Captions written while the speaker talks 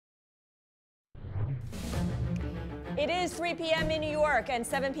It is 3 p.m. in New York and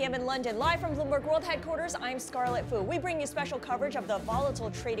 7 p.m. in London. Live from Bloomberg World Headquarters, I'm Scarlet Fu. We bring you special coverage of the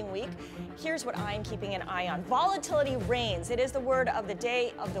volatile trading week. Here's what I'm keeping an eye on. Volatility reigns. It is the word of the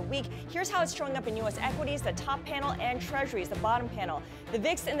day, of the week. Here's how it's showing up in U.S. equities, the top panel, and treasuries, the bottom panel. The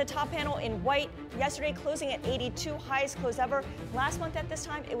VIX in the top panel in white, yesterday closing at 82, highest close ever. Last month at this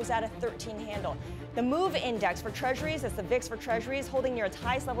time, it was at a 13 handle. The MOVE index for treasuries, that's the VIX for treasuries, holding near its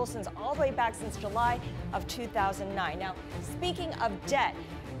highest level since all the way back since July of 2009. Now, speaking of debt,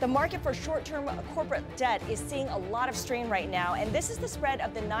 the market for short-term corporate debt is seeing a lot of strain right now, and this is the spread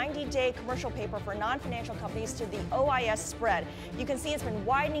of the 90-day commercial paper for non-financial companies to the OIS spread. You can see it's been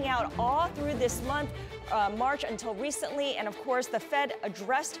widening out all through this month, March until recently, and of course the Fed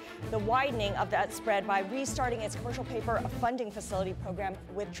addressed the widening of that spread by restarting its commercial paper funding facility program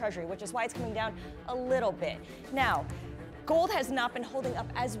with Treasury, which is why it's coming down a little bit. Now, gold has not been holding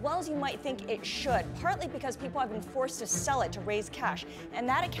up as well as you might think it should, partly because people have been forced to sell it to raise cash. And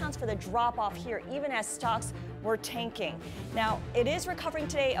that accounts for the drop off here, even as stocks were tanking. Now, it is recovering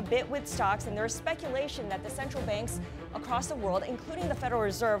today a bit with stocks, and there is speculation that the central banks across the world, including the Federal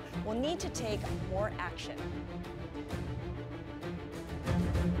Reserve, will need to take more action.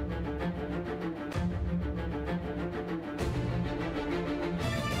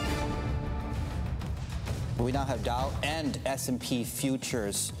 We now have Dow and S&P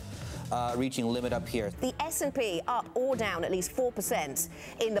futures reaching limit up here. The S&P up or down at least 4%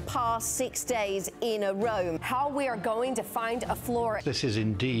 in the past 6 days in a row. How we are going to find a floor. This is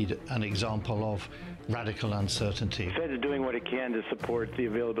indeed an example of radical uncertainty. The Fed is doing what it can to support the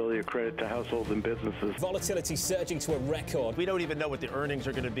availability of credit to households and businesses. Volatility surging to a record. We don't even know what the earnings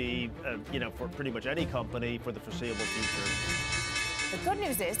are going to be, for pretty much any company for the foreseeable future. The good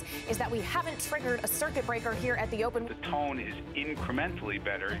news is that we haven't triggered a circuit breaker here at the open. The tone is incrementally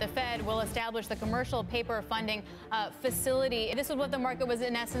better. The Fed will establish the commercial paper funding facility. This is what the market was,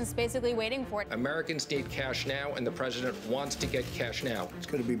 in essence, basically waiting for. Americans need cash now, and the president wants to get cash now. It's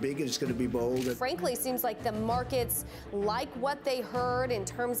going to be big and it's going to be bold. Frankly, seems like the markets like what they heard in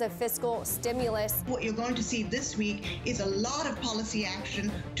terms of fiscal stimulus. What you're going to see this week is a lot of policy action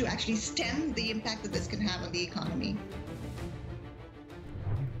to actually stem the impact that this can have on the economy.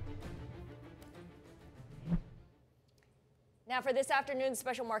 Now for this afternoon's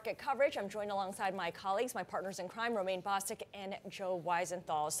special market coverage, I'm joined alongside my colleagues, my partners in crime, Romaine Bostick and Joe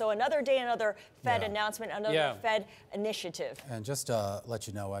Weisenthal. So another day, another Fed announcement, another Fed initiative. And just to let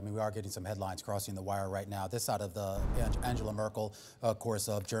you know, I mean, we are getting some headlines crossing the wire right now. This out of the Angela Merkel, of course,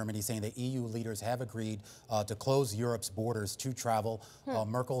 of Germany, saying that EU leaders have agreed to close Europe's borders to travel.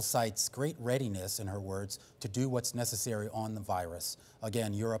 Merkel cites great readiness, in her words, to do what's necessary on the virus.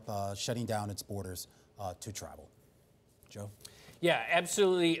 Again, Europe shutting down its borders to travel. Joe? Yeah,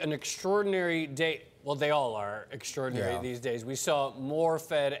 absolutely an extraordinary day. Well, they all are extraordinary these days. We saw more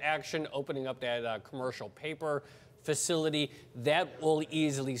Fed action opening up that commercial paper facility. That will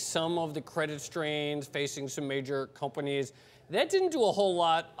easily some of the credit strains facing some major companies. That didn't do a whole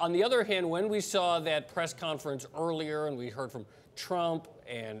lot. On the other hand, when we saw that press conference earlier and we heard from Trump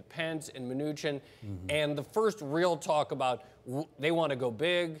and Pence and Mnuchin, and the first real talk about they want to go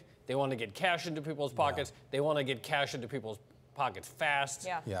big, they want to get cash into people's pockets. They want to get cash into people's pockets fast,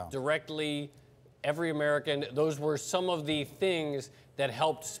 directly, every American. Those were some of the things that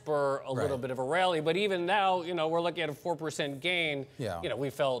helped spur a little bit of a rally. But even now, we're looking at a 4% gain. We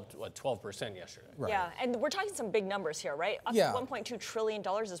felt, 12% yesterday. Yeah, and we're talking some big numbers here, right? Up to $1.2 trillion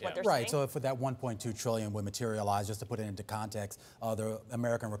is what they're saying. So if that $1.2 trillion would materialize, just to put it into context, the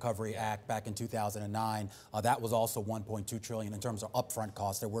American Recovery Act back in 2009, that was also $1.2 trillion in terms of upfront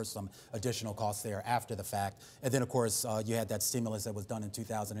costs. There were some additional costs there after the fact. And then, of course, you had that stimulus that was done in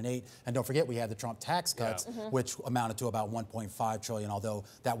 2008. And don't forget, we had the Trump tax cuts, which amounted to about $1.5 trillion, although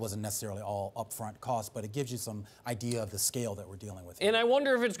that wasn't necessarily all upfront costs, but it gives you some idea of the scale that we're dealing with here. And I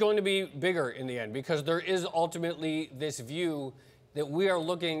wonder if it's going to be bigger in the end, because there is ultimately this view that we are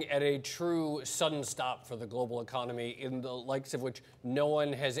looking at a true sudden stop for the global economy, in the likes of which no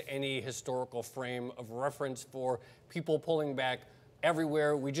one has any historical frame of reference for, people pulling back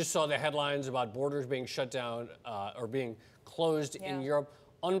everywhere. We just saw the headlines about borders being shut down or being closed in Europe.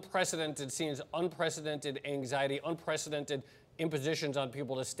 Unprecedented scenes, unprecedented anxiety, unprecedented impositions on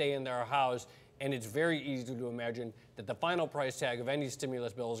people to stay in their house, and it's very easy to imagine that the final price tag of any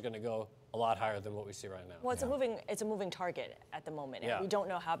stimulus bill is going to go a lot higher than what we see right now. Well, it's a moving target at the moment. And we don't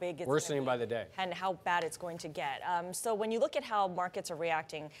know how big it's worsening by the day and how bad it's going to get. So when you look at how markets are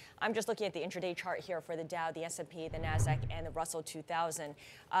reacting, I'm just looking at the intraday chart here for the Dow, the S&P, the Nasdaq, and the Russell 2000,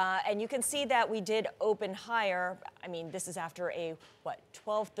 and you can see that we did open higher I mean, this is after a,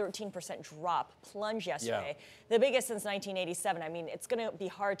 13% drop, plunge yesterday. Yeah. The biggest since 1987. I mean, it's going to be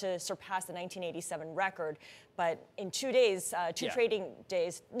hard to surpass the 1987 record. But in 2 days, two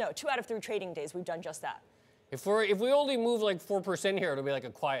out of 3 trading days, we've done just that. If we only move like 4% here, it'll be like a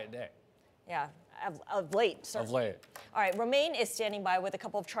quiet day. Yeah. Of late, certainly. Of late. All right, Romaine is standing by with a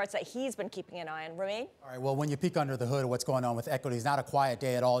couple of charts that he's been keeping an eye on. Romaine? All right, well, when you peek under the hood of what's going on with equities, not a quiet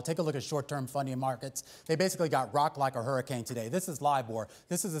day at all. Take a look at short-term funding markets. They basically got rocked like a hurricane today. This is LIBOR.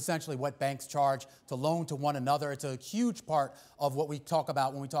 This is essentially what banks charge to loan to one another. It's a huge part of what we talk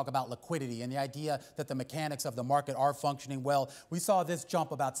about when we talk about liquidity and the idea that the mechanics of the market are functioning well. We saw this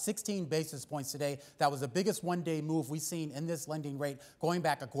jump about 16 basis points today. That was the biggest one-day move we've seen in this lending rate, going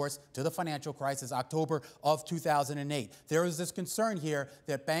back, of course, to the financial crisis, October of 2008. There is this concern here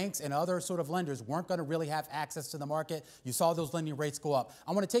that banks and other sort of lenders weren't going to really have access to the market. You saw those lending rates go up.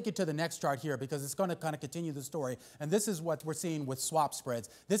 I want to take you to the next chart here because it's going to kind of continue the story. And this is what we're seeing with swap spreads.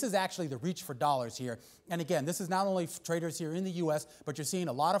 This is actually the reach for dollars here. And again, this is not only traders here in the U.S., but you're seeing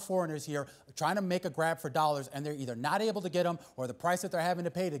a lot of foreigners here trying to make a grab for dollars, and they're either not able to get them or the price that they're having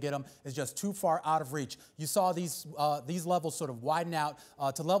to pay to get them is just too far out of reach. You saw these levels sort of widen out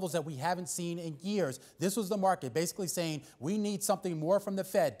to levels that we haven't seen in years. This was the market basically saying we need something more from the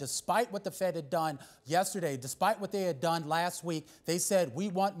Fed. Despite what the Fed had done yesterday, despite what they had done last week, they said we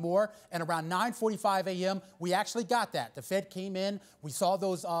want more. And around 9:45 a.m., we actually got that. The Fed came in. We saw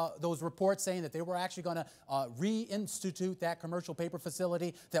those reports saying that they were actually going to reinstitute that commercial paper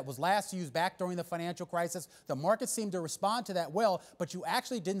facility that was last used back during the financial crisis. The market seemed to respond to that well, but you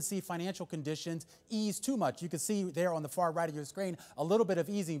actually didn't see financial conditions ease too much. You can see there on the far right of your screen a little bit of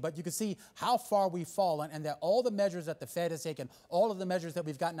easing, but you can see how far we've fallen and that all the measures that the Fed has taken, all of the measures that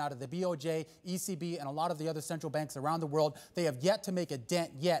we've gotten out of the BOJ, ECB, and a lot of the other central banks around the world, they have yet to make a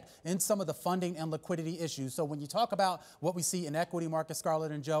dent yet in some of the funding and liquidity issues. So when you talk about what we see in equity markets,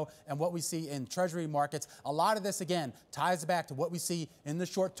 Scarlett and Joe, and what we see in treasury markets, a lot of this, again, ties back to what we see in the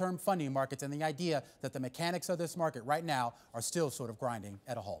short-term funding markets and the idea that the mechanics of this market right now are still sort of grinding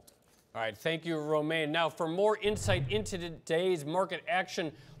at a halt. All right, thank you, Romaine. Now, for more insight into today's market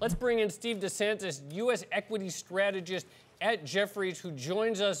action, let's bring in Steve Desantis, U.S. equity strategist at Jeffries, who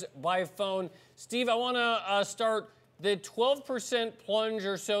joins us by phone. Steve, I want to start the 12% plunge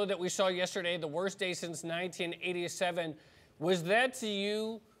or so that we saw yesterday, the worst day since 1987. Was that to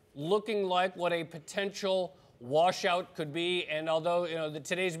you looking like what a potential washout could be? And although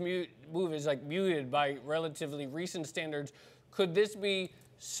today's move is like muted by relatively recent standards, could this be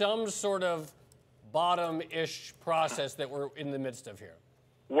some sort of bottom-ish process that we're in the midst of here?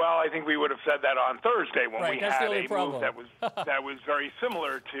 Well, I think we would have said that on Thursday when we had a problem. move that was very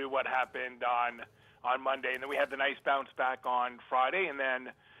similar to what happened on Monday, and then we had the nice bounce back on Friday, and then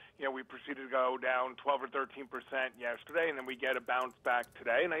we proceeded to go down 12 or 13% yesterday, and then we get a bounce back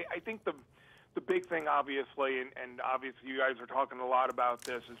today. And I think the big thing, obviously, and obviously you guys are talking a lot about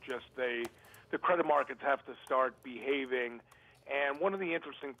this, is just the credit markets have to start behaving. And one of the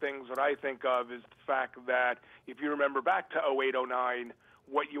interesting things that I think of is the fact that if you remember back to 08-09,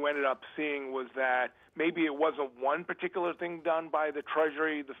 what you ended up seeing was that maybe it wasn't one particular thing done by the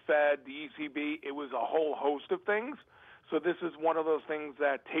Treasury, the Fed, the ECB. It was a whole host of things. So this is one of those things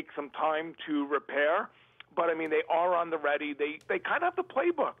that takes some time to repair. But, I mean, they are on the ready. They kind of have the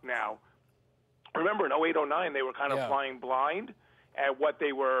playbook now. Remember, in 08-09, they were kind of flying blind at what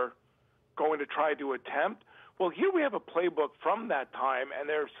they were going to try to attempt. Well, here we have a playbook from that time, and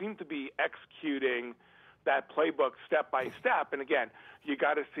they seem to be executing that playbook step by step. And again, you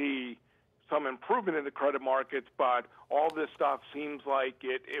got to see some improvement in the credit markets, but all this stuff seems like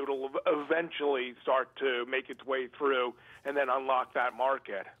it'll eventually start to make its way through and then unlock that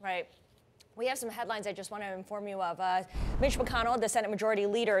market. Right. We have some headlines I just want to inform you of. Mitch McConnell, the Senate Majority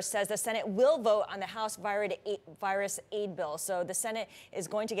Leader, says the Senate will vote on the House virus aid bill. So the Senate is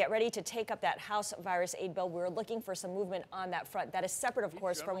going to get ready to take up that House virus aid bill. We're looking for some movement on that front. That is separate, of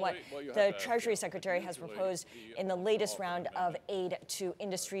course, from what the Treasury Secretary has proposed in the latest round of aid to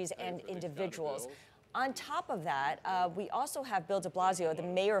industries and individuals. On top of that, we also have Bill de Blasio, the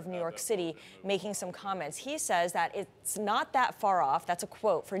mayor of New York City, making some comments. He says that it's not that far off, that's a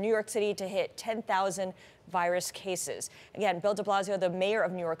quote, for New York City to hit 10,000 virus cases. Again, Bill de Blasio, the mayor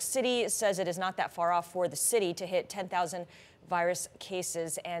of New York City, says it is not that far off for the city to hit 10,000 virus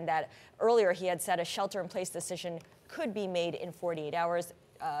cases, and that earlier he had said a shelter-in-place decision could be made in 48 hours.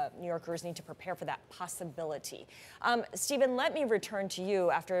 New Yorkers need to prepare for that possibility. Stephen, let me return to you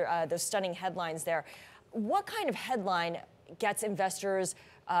after those stunning headlines there. What kind of headline gets investors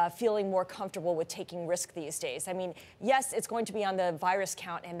feeling more comfortable with taking risk these days? I mean, yes, it's going to be on the virus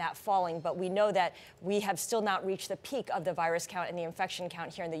count and that falling, but we know that we have still not reached the peak of the virus count and the infection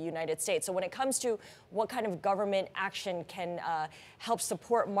count here in the United States. So when it comes to what kind of government action can help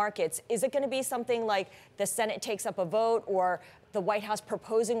support markets, is it going to be something like the Senate takes up a vote or the White House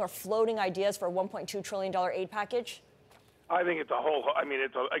proposing or floating ideas for a $1.2 trillion aid package? I think it's a whole. I mean,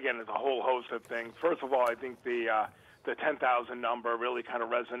 it's a whole host of things. First of all, I think the 10,000 number really kind of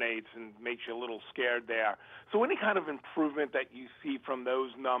resonates and makes you a little scared there. So any kind of improvement that you see from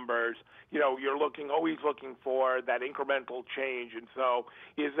those numbers, you're always looking for that incremental change. And so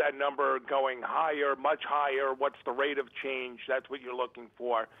is that number going higher, much higher? What's the rate of change? That's what you're looking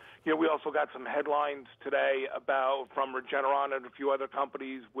for. We also got some headlines today from Regeneron and a few other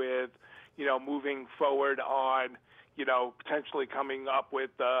companies with, moving forward on, potentially coming up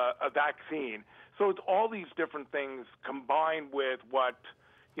with a vaccine. So it's all these different things combined with what,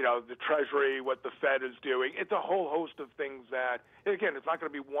 the Treasury, what the Fed is doing. It's a whole host of things that, again, it's not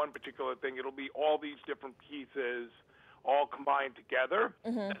going to be one particular thing. It'll be all these different pieces all combined together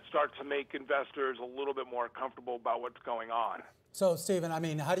that start to make investors a little bit more comfortable about what's going on. So, Stephen, I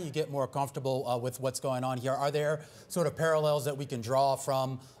mean, how do you get more comfortable with what's going on here? Are there sort of parallels that we can draw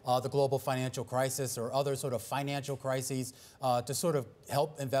from the global financial crisis or other sort of financial crises to sort of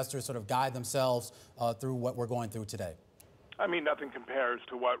help investors sort of guide themselves through what we're going through today? I mean, nothing compares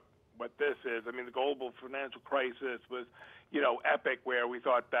to what this is. I mean, the global financial crisis was, epic, where we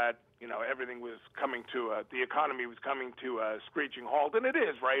thought that, everything was coming to the economy was coming to a screeching halt, and it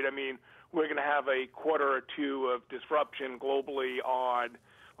is, right? I mean, we're going to have a quarter or two of disruption globally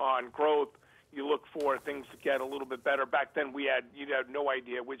on growth. You look for things to get a little bit better. Back then, you had no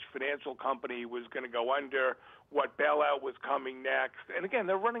idea which financial company was going to go under, what bailout was coming next. And again,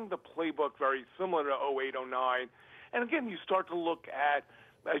 they're running the playbook very similar to 08, 09. And again, you start to look at,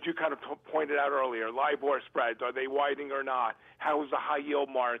 as you kind of pointed out earlier, LIBOR spreads, are they widening or not? How is the high yield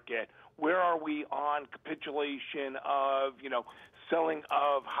market? Where are we on capitulation of, selling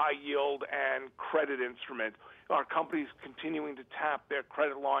of high yield and credit instruments? Are companies continuing to tap their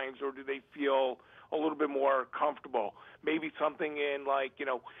credit lines, or do they feel a little bit more comfortable? Maybe something in like,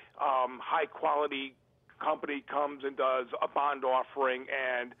 high quality company comes and does a bond offering,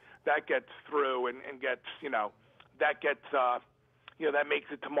 and that gets through and gets, that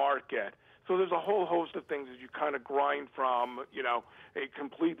makes it to market. So there's a whole host of things as you kind of grind from, a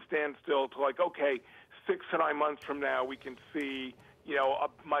complete standstill to like, okay, 6 to 9 months from now, we can see,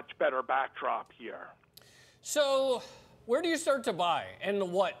 a much better backdrop here. So where do you start to buy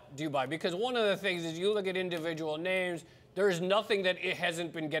and what do you buy? Because one of the things is you look at individual names, there's nothing that it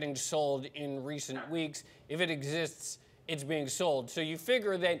hasn't been getting sold in recent weeks. If it exists, it's being sold. So you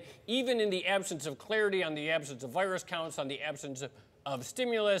figure that even in the absence of clarity, on the absence of virus counts, on the absence of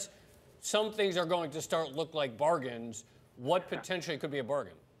stimulus, some things are going to start look like bargains. What potentially could be a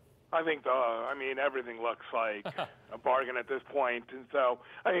bargain? I think, everything looks like a bargain at this point. And so,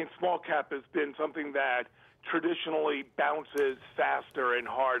 small cap has been something that traditionally bounces faster and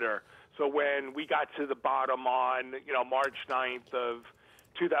harder. So when we got to the bottom on, March 9th of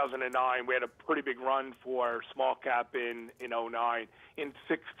 2009, we had a pretty big run for small cap in 09. In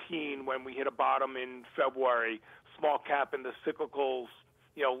 16, when we hit a bottom in February, small cap and the cyclicals,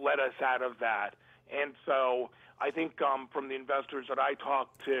 led us out of that. And so I think from the investors that I talk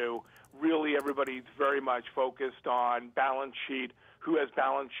to, really everybody's very much focused on balance sheet, who has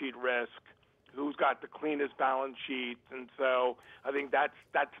balance sheet risk, who's got the cleanest balance sheet. And so I think that's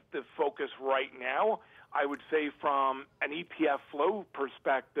the focus right now. I would say from an ETF flow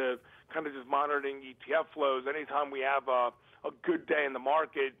perspective, kind of just monitoring ETF flows, anytime we have a good day in the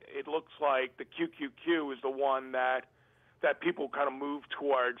market, it looks like the QQQ is the one that people kind of move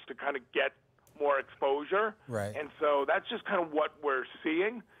towards to kind of get more exposure. Right. And so that's just kind of what we're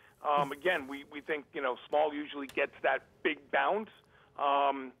seeing. Again, we think, small usually gets that big bounce.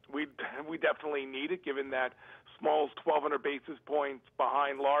 We definitely need it, given that small's 1,200 basis points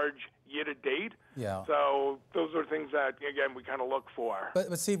behind large year to date. Yeah. So those are things that, again, we kind of look for.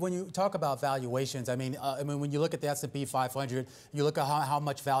 But Steve, when you talk about valuations, when you look at the S&P 500, you look at how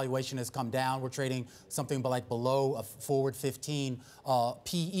much valuation has come down. We're trading something like below a forward 15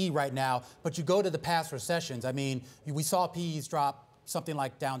 PE right now. But you go to the past recessions. We saw PEs drop something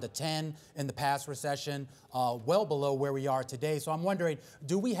like down to 10 in the past recession, well below where we are today. So I'm wondering,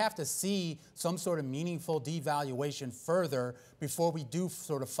 do we have to see some sort of meaningful devaluation further before we do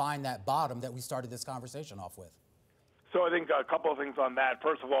sort of find that bottom that we started this conversation off with? So I think a couple of things on that.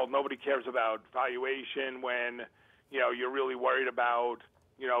 First of all, nobody cares about valuation when, you're really worried about,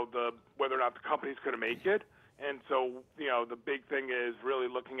 whether or not the company's going to make it. And so, the big thing is really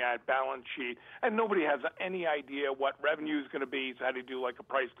looking at balance sheet. And nobody has any idea what revenue is going to be, so how do you do like a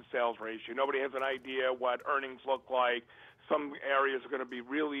price-to-sales ratio? Nobody has an idea what earnings look like. Some areas are going to be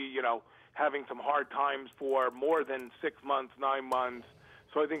really, having some hard times for more than 6 months, 9 months.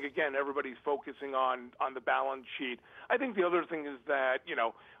 So I think, again, everybody's focusing on the balance sheet. I think the other thing is that,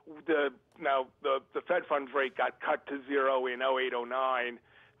 the Fed funds rate got cut to zero in 08, 09.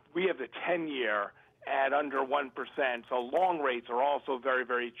 We have the 10-year at under 1%. So long rates are also very,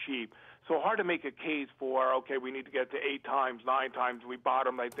 very cheap. So hard to make a case for, okay, we need to get to 8 times, 9 times. We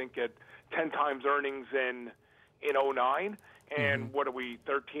bottomed, I think, at 10 times earnings in 09. And what are we,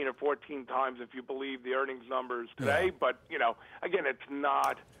 13 or 14 times if you believe the earnings numbers today? Yeah. But, again, it's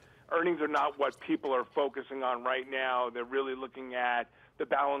not, earnings are not what people are focusing on right now. They're really looking at the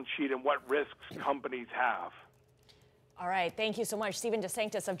balance sheet and what risks companies have. All right, thank you so much.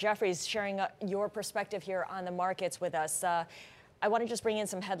 Desanctis of Jeffries sharing your perspective here on the markets with us. I want to just bring in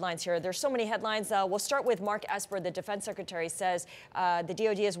some headlines here. There's so many headlines. We'll start with Mark Esper, the defense secretary, says the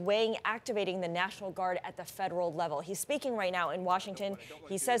DOD is weighing activating the National Guard at the federal level. He's speaking right now in Washington.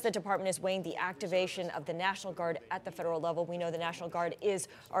 He says the department is weighing the activation of the National Guard at the federal level. We know the National Guard is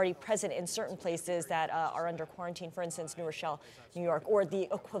already present in certain places that are under quarantine, for instance, New Rochelle, New York, or the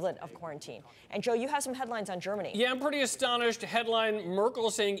equivalent of quarantine. And Joe, you have some headlines on Germany. Yeah, I'm pretty astonished. Headline, Merkel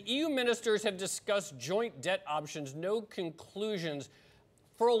saying EU ministers have discussed joint debt options, no conclusions.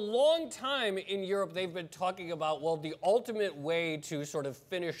 For a long time in Europe, they've been talking about, well, the ultimate way to sort of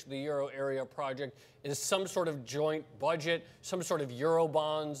finish the euro area project is some sort of joint budget, some sort of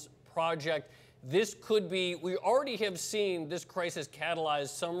Eurobonds project. This could be, we already have seen this crisis catalyze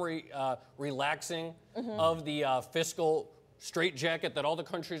some relaxing of the fiscal straitjacket that all the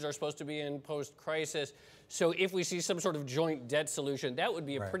countries are supposed to be in post-crisis. So if we see some sort of joint debt solution, that would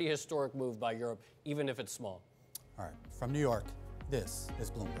be a pretty historic move by Europe, even if it's small. All right, from New York, this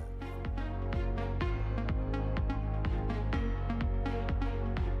is Bloomberg.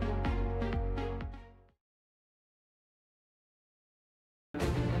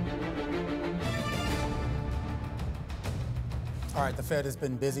 All right, the Fed has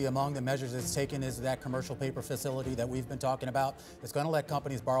been busy. Among the measures it's taken is that commercial paper facility that we've been talking about. It's going to let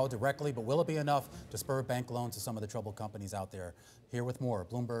companies borrow directly, but will it be enough to spur bank loans to some of the troubled companies out there? Here with more,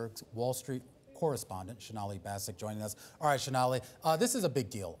 Bloomberg's Wall Street correspondent, Maley Bostick, joining us. All right, Maley, this is a big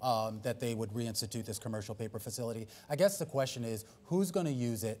deal that they would reinstitute this commercial paper facility. I guess the question is, who's going to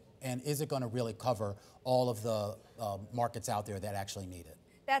use it, and is it going to really cover all of the markets out there that actually need it?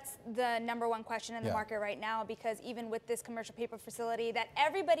 That's the number one question in the market right now, because even with this commercial paper facility that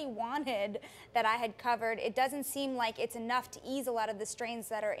everybody wanted, that I had covered, it doesn't seem like it's enough to ease a lot of the strains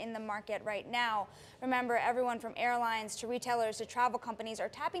that are in the market right now. Remember, everyone from airlines to retailers to travel companies are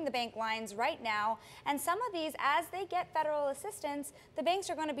tapping the bank lines right now, and some of these, as they get federal assistance, the banks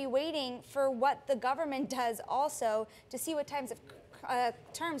are going to be waiting for what the government does also to see what types of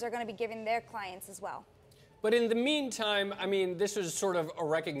terms are going to be giving their clients as well. But in the meantime, I mean, this is sort of a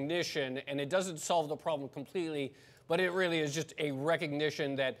recognition, and it doesn't solve the problem completely, but it really is just a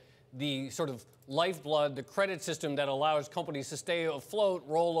recognition that the sort of lifeblood, the credit system that allows companies to stay afloat,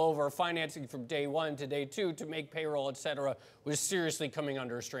 roll over financing from day one to day two to make payroll, et cetera, was seriously coming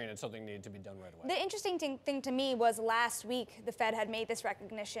under strain, and something needed to be done right away. The interesting thing to me was last week the Fed had made this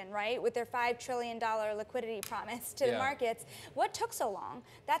recognition, right, with their $5 trillion liquidity promise to the markets. What took so long?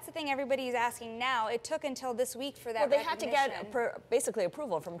 That's the thing everybody's asking now. It took until this week for that recognition. Well, they had to get basically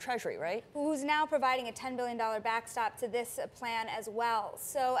approval from Treasury, right? Who's now providing a $10 billion backstop to this plan as well.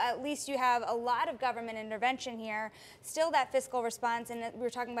 So at least you have a lot of government intervention here. Still that fiscal response, and we were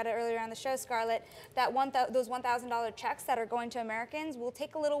talking about it earlier on the show, Scarlett, that those $1,000 checks that are going to Americans will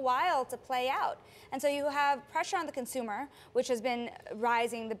take a little while to play out. And so you have pressure on the consumer, which has been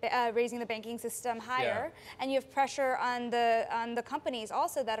raising the banking system higher, and you have pressure on the companies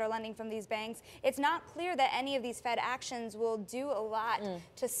also that are lending from these banks. It's not clear that any of these Fed actions will do a lot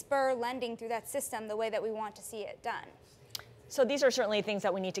to spur lending through that system the way that we want to see it done. So these are certainly things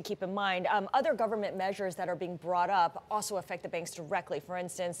that we need to keep in mind. Other government measures that are being brought up also affect the banks directly. For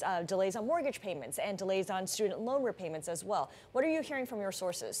instance, delays on mortgage payments and delays on student loan repayments as well. What are you hearing from your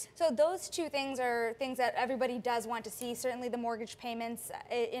sources? So those two things are things that everybody does want to see, certainly the mortgage payments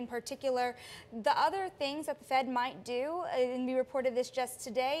in particular. The other things that the Fed might do, and we reported this just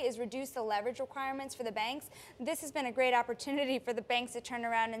today, is reduce the leverage requirements for the banks. This has been a great opportunity for the banks to turn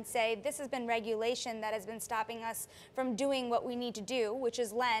around and say, this has been regulation that has been stopping us from doing what we need to do, which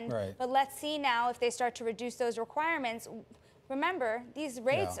is lend. Right. But let's see now if they start to reduce those requirements. remember, these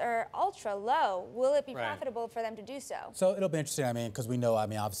rates are ultra low. Will it be profitable for them to do so? So it'll be interesting, I mean, because we know, I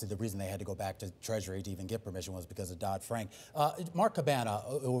mean, obviously the reason they had to go back to Treasury to even get permission was because of Dodd-Frank. Mark Cabana,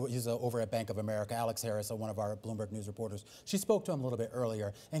 he's over at Bank of America, Alex Harris, one of our Bloomberg News reporters, she spoke to him a little bit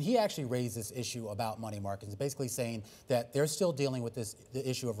earlier, and he actually raised this issue about money markets, basically saying that they're still dealing with the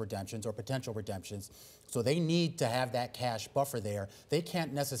issue of redemptions or potential redemptions. So they need to have that cash buffer there. They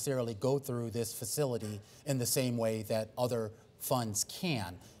can't necessarily go through this facility in the same way that other funds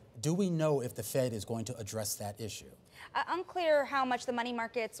can. Do we know if the Fed is going to address that issue? Unclear how much the money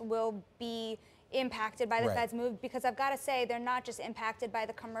markets will be impacted by the Fed's move, because I've got to say they're not just impacted by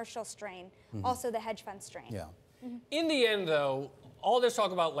the commercial strain, also the hedge fund strain. Yeah. In the end, though, all this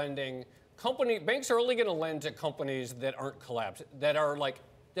talk about lending, banks are only going to lend to companies that aren't collapsed, that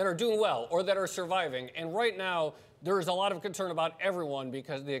are doing well or that are surviving. And right now, there is a lot of concern about everyone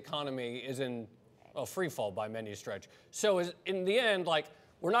because the economy is in a free fall by many stretch. So in the end,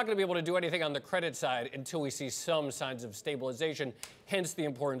 we're not going to be able to do anything on the credit side until we see some signs of stabilization, hence the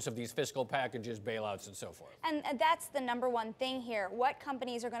importance of these fiscal packages, bailouts, and so forth. And that's the number one thing here. What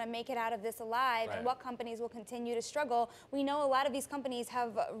companies are going to make it out of this alive and what companies will continue to struggle? We know a lot of these companies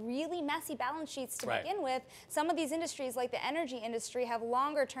have really messy balance sheets to begin with. Some of these industries, like the energy industry, have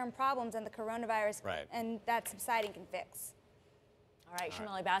longer-term problems than the coronavirus, and that subsiding can fix. All right,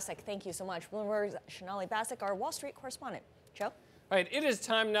 Sonali Basak, thank you so much. Bloomberg's Sonali Basak, our Wall Street correspondent. Joe? All right, it is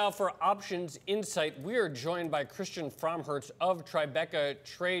time now for Options Insight. We are joined by Christian Fromhertz of Tribeca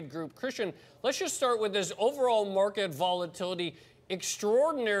Trade Group. Christian, let's just start with this overall market volatility.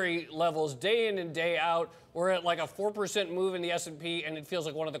 Extraordinary levels day in and day out. We're at like a 4% move in the S&P, and it feels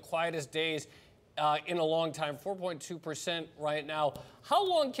like one of the quietest days in a long time, 4.2% right now. How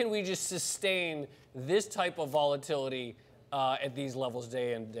long can we just sustain this type of volatility at these levels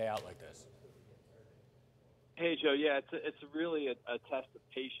day in, day out like this? Hey, Joe. Yeah, it's really a test of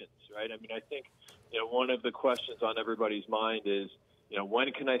patience, right? I mean, I think, one of the questions on everybody's mind is,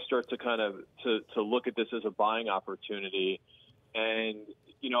 when can I start to kind of to look at this as a buying opportunity? And,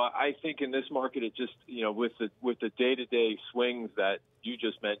 I think in this market, it just, with the day-to-day swings that you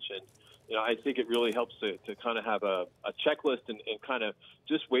just mentioned, I think it really helps to kind of have a checklist and kind of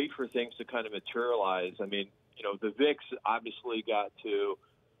just wait for things to kind of materialize. I mean, the VIX obviously got to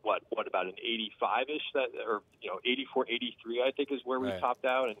what about an 85-ish, or 84, 83, I think is where we topped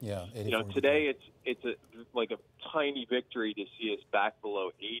out. And today it's like a tiny victory to see us back below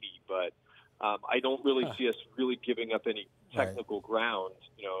 80, but I don't really see us really giving up any technical ground,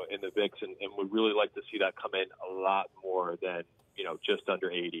 in the VIX, and would really like to see that come in a lot more than just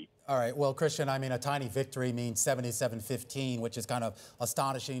under 80. All right. Well, Christian, I mean, a tiny victory means 77.15, which is kind of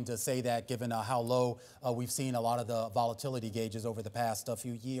astonishing to say that given how low we've seen a lot of the volatility gauges over the past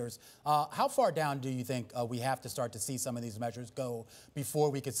few years. How far down do you think we have to start to see some of these measures go before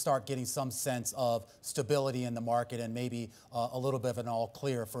we could start getting some sense of stability in the market and maybe a little bit of an all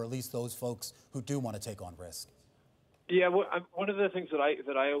clear for at least those folks who do want to take on risk? Yeah, well, one of the things that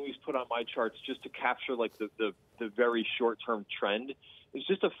I always put on my charts just to capture like the very short-term trend is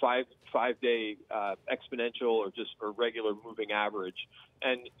just a five-day exponential or just a regular moving average,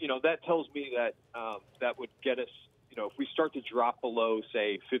 and that tells me that that would get us, if we start to drop below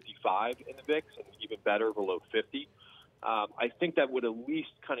say 55 in the VIX and even better below 50, I think that would at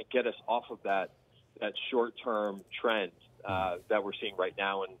least kind of get us off of that short-term trend that we're seeing right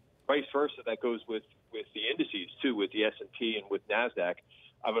now, and vice versa. That goes with the indices too, with the S&P and with NASDAQ.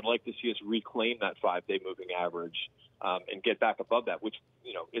 I would like to see us reclaim that 5-day moving average and get back above that, which,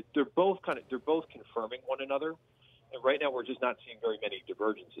 they're both confirming one another. And right now we're just not seeing very many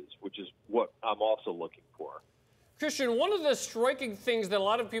divergences, which is what I'm also looking for. Christian, one of the striking things that a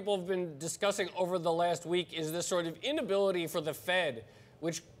lot of people have been discussing over the last week is this sort of inability for the Fed,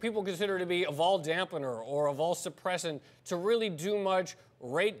 which people consider to be a vol dampener or a vol suppressant, to really do much.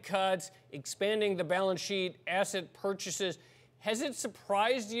 Rate cuts, expanding the balance sheet, asset purchases. Has it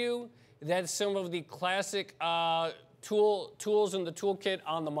surprised you that some of the classic tools in the toolkit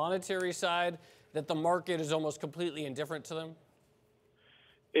on the monetary side, that the market is almost completely indifferent to them?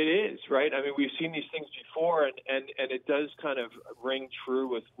 It is, right? I mean, we've seen these things before, and it does kind of ring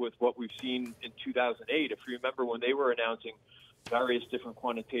true with what we've seen in 2008. If you remember when they were announcing various different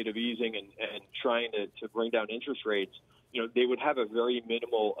quantitative easing and trying to bring down interest rates, they would have a very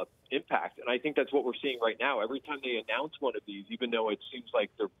minimal impact. And I think that's what we're seeing right now. Every time they announce one of these, even though it seems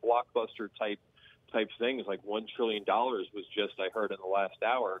like they're blockbuster type things, like $1 trillion was just, I heard in the last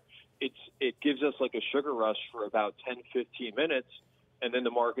hour, it gives us like a sugar rush for about 10, 15 minutes. And then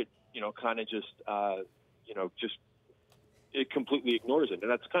the market, kind of just it completely ignores it. And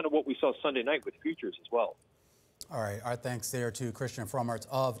that's kind of what we saw Sunday night with futures as well. All right, our thanks there to Christian Frommertz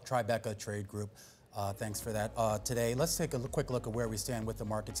of Tribeca Trade Group. Thanks for that. Today, let's take a quick look at where we stand with the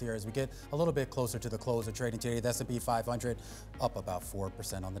markets here as we get a little bit closer to the close of trading today. The S&P 500 up about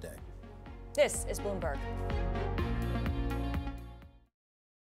 4% on the day. This is Bloomberg.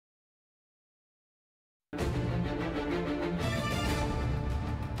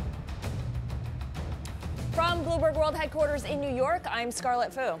 From Bloomberg World Headquarters in New York, I'm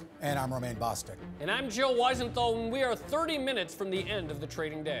Scarlet Fu. And I'm Romaine Bostick. And I'm Joe Weisenthal, and we are 30 minutes from the end of the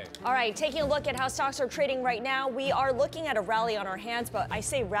trading day. All right, taking a look at how stocks are trading right now, we are looking at a rally on our hands, but I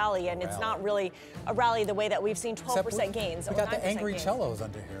say rally, and it's not really a rally the way that we've seen 12% gains. We got the angry cellos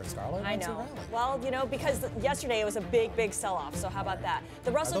under here, Scarlet. I know. Well, you know, because yesterday it was a big sell-off, so how about that?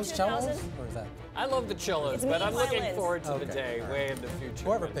 The Russell Are those 2000. Cellos, or is that? I love the cellos, but I'm looking forward to the day way in the future.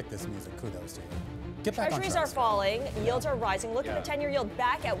 Whoever picked this music, kudos to you. Get back Treasuries are falling, yields are rising. Look at the 10-year yield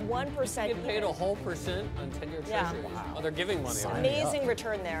back at 1%. You get paid a whole percent on 10-year treasuries. Wow. Oh, they're giving money. Amazing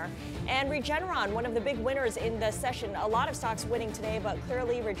return there. And Regeneron, one of the big winners in the session. A lot of stocks winning today, but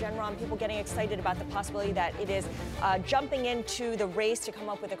clearly Regeneron, people getting excited about the possibility that it is jumping into the race to come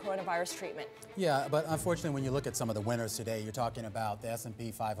up with a coronavirus treatment. Yeah, but unfortunately, when you look at some of the winners today, you're talking about the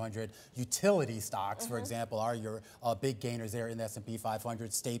S&P 500 utility stocks, for example, are your big gainers there in the S&P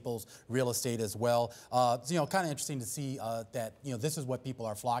 500, staples, real estate as well. You know, kind of interesting to see that, you know, this is what people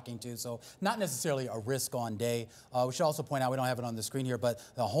are flocking to. So not necessarily a risk on day. We should also point out, we don't have it on the screen here, but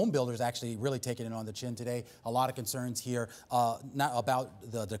the home builders actually really taking it on the chin today. A lot of concerns here, not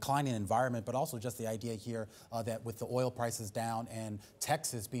about the declining environment, but also just the idea here that with the oil prices down and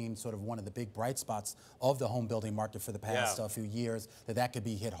Texas being sort of one of the big bright spots of the home building market for the past few years, that could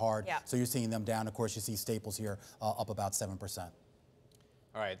be hit hard. So you're seeing them down. Of course, you see staples here up about 7%.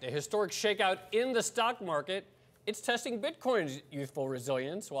 All right, the historic shakeout in the stock market, it's testing Bitcoin's youthful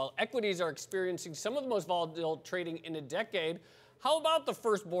resilience. While equities are experiencing some of the most volatile trading in a decade, how about the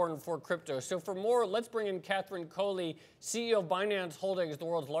firstborn for crypto? So for more, let's bring in Catherine Coley, CEO of Binance Holdings, the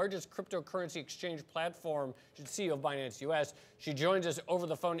world's largest cryptocurrency exchange platform. She's CEO of Binance US. She joins us over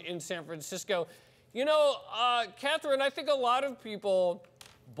the phone in San Francisco. You know, Catherine, I think a lot of people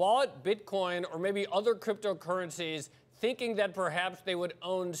bought Bitcoin or maybe other cryptocurrencies thinking that perhaps they would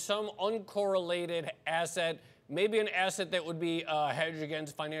own some uncorrelated asset, maybe an asset that would be hedged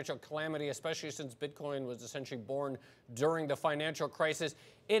against financial calamity, especially since Bitcoin was essentially born during the financial crisis.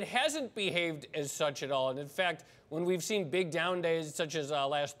 It hasn't behaved as such at all. And in fact, when we've seen big down days, such as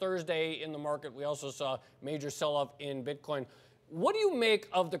last Thursday in the market, we also saw major sell-off in Bitcoin. What do you make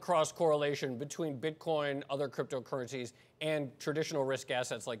of the cross-correlation between Bitcoin, other cryptocurrencies, and traditional risk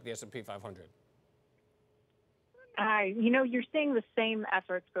assets like the S&P 500? You know, you're seeing the same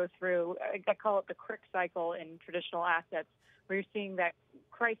efforts go through. I call it the crick cycle in traditional assets, where you're seeing that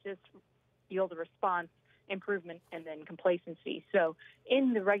crisis yield a response, improvement, and then complacency. So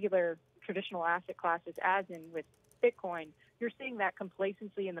in the regular traditional asset classes, as in with Bitcoin, you're seeing that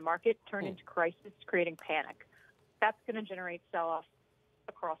complacency in the market turn into crisis, creating panic. That's going to generate sell-off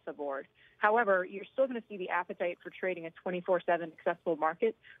across the board. However, you're still going to see the appetite for trading a 24/7 accessible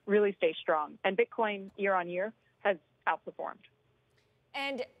market really stay strong. And Bitcoin, year on year, has outperformed.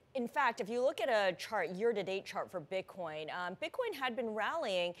 And in fact, if you look at a chart, year-to-date chart for Bitcoin, Bitcoin had been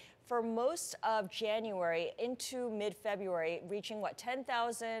rallying for most of January into mid-February, reaching what,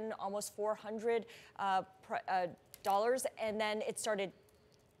 10,000, almost $400 dollars, and then it started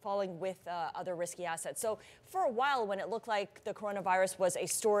falling with other risky assets. So for a while, when it looked like the coronavirus was a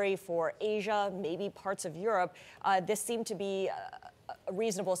story for Asia, maybe parts of Europe, this seemed to be a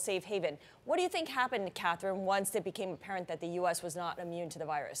reasonable safe haven. What do you think happened, Catherine, once it became apparent that the U.S. was not immune to the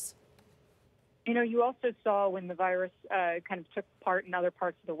virus? You know, you also saw when the virus kind of took part in other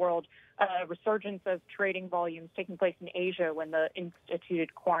parts of the world, a resurgence of trading volumes taking place in Asia when the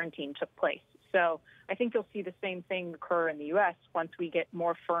instituted quarantine took place. So I think you'll see the same thing occur in the U.S. once we get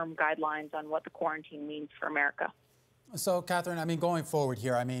more firm guidelines on what the quarantine means for America. So, Catherine, I mean, going forward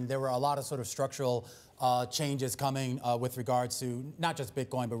here, I mean, there were a lot of sort of structural changes coming with regards to not just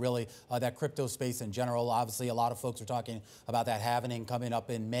Bitcoin, but really that crypto space in general. Obviously, a lot of folks are talking about that halvening coming up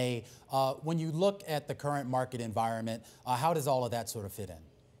in May. When you look at the current market environment, how does all of that sort of fit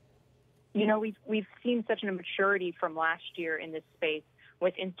in? You know, we've seen such an maturity from last year in this space,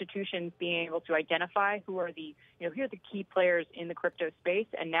 with institutions being able to identify who are the, you know, here are the key players in the crypto space,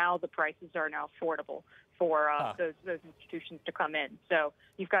 and now the prices are now affordable for those institutions to come in. So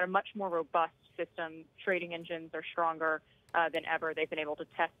you've got a much more robust system. Trading engines are stronger than ever. They've been able to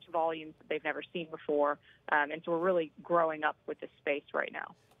test volumes that they've never seen before, and so we're really growing up with this space right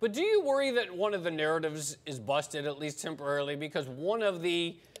now. But do you worry that one of the narratives is busted, at least temporarily, because one of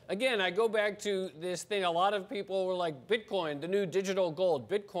the again, I go back to this thing. A lot of people were like, Bitcoin, the new digital gold,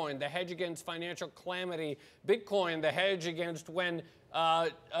 Bitcoin, the hedge against financial calamity, Bitcoin, the hedge against when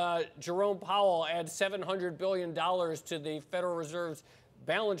Jerome Powell adds $700 billion to the Federal Reserve's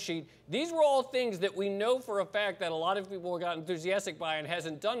balance sheet. These were all things that we know for a fact that a lot of people got enthusiastic by and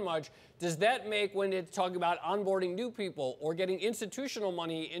hasn't done much. Does that make, when it's talking about onboarding new people or getting institutional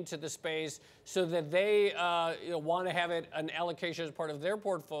money into the space so that they want to have it an allocation as part of their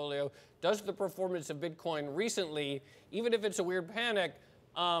portfolio, does the performance of Bitcoin recently, even if it's a weird panic,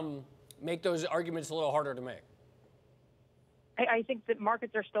 make those arguments a little harder to make? I think that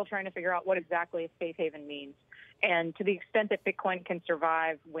markets are still trying to figure out what exactly a safe haven means. And to the extent that Bitcoin can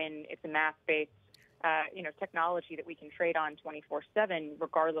survive when it's a mass-based, technology that we can trade on 24/7,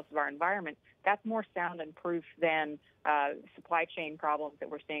 regardless of our environment, that's more sound and proof than supply chain problems that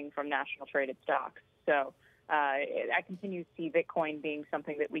we're seeing from national traded stocks. So I continue to see Bitcoin being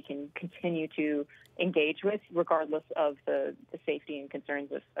something that we can continue to engage with, regardless of the safety and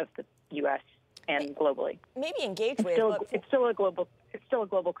concerns of the U.S. and globally. Maybe engage with, it's still a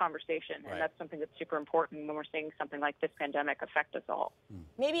global conversation, and that's something that's super important when we're seeing something like this pandemic affect us all.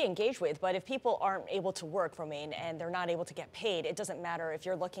 Maybe engage with, but if people aren't able to work, Romaine, and they're not able to get paid, it doesn't matter if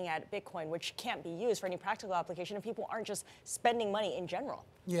you're looking at Bitcoin, which can't be used for any practical application if people aren't just spending money in general.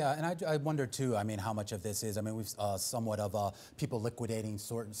 Yeah, and I wonder too, I mean, how much of this is, I mean, we've somewhat of people liquidating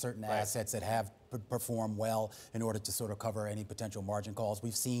certain assets that have performed well in order to sort of cover any potential margin calls.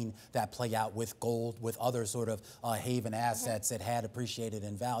 We've seen that play out with gold, with other sort of haven assets that had appreciated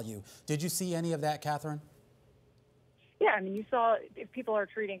in value. Did you see any of that, Catherine? Yeah, I mean, you saw if people are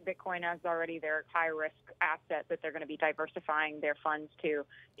treating Bitcoin as already their high-risk asset that they're going to be diversifying their funds to.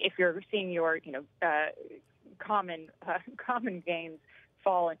 If you're seeing your, common gains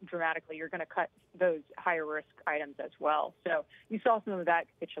fall dramatically, you're going to cut those higher risk items as well. So you saw some of that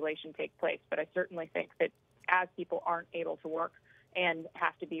capitulation take place, but I certainly think that as people aren't able to work and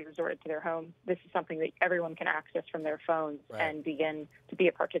have to be resorted to their homes, this is something that everyone can access from their phones and begin to be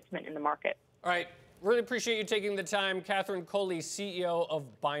a participant in the market. All right. Really appreciate you taking the time. Catherine Coley, CEO of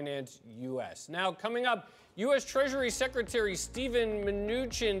Binance US. Now, coming up, U.S. Treasury Secretary Steven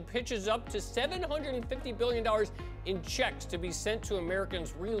Mnuchin pitches up to $750 billion in checks to be sent to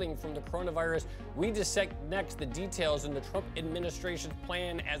Americans reeling from the coronavirus. We dissect next the details in the Trump administration's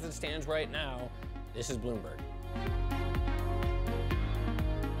plan as it stands right now. This is Bloomberg.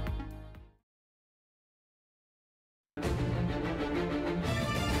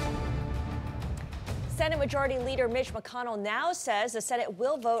 Senate Majority Leader Mitch McConnell now says the Senate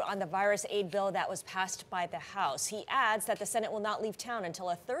will vote on the virus aid bill that was passed by the House. He adds that the Senate will not leave town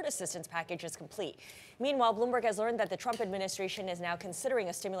until a third assistance package is complete. Meanwhile, Bloomberg has learned that the Trump administration is now considering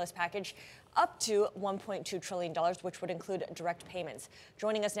a stimulus package up to $1.2 trillion, which would include direct payments.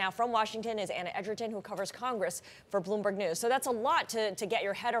 Joining us now from Washington is Anna Edgerton, who covers Congress for Bloomberg News. So that's a lot to get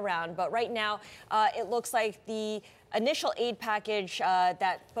your head around. But right now, it looks like the initial aid package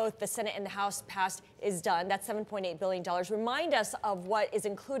that both the Senate and the House passed is done. That's $7.8 billion. Remind us of what is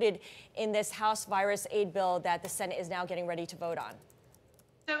included in this House virus aid bill that the Senate is now getting ready to vote on.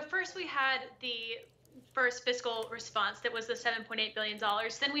 So first we had the first fiscal response that was the $7.8 billion.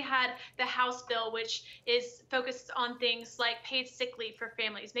 Then we had the House bill, which is focused on things like paid sick leave for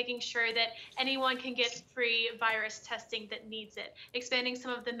families, making sure that anyone can get free virus testing that needs it, expanding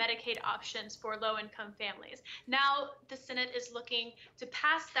some of the Medicaid options for low-income families. Now the Senate is looking to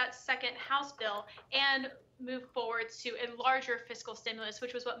pass that second House bill and move forward to a larger fiscal stimulus,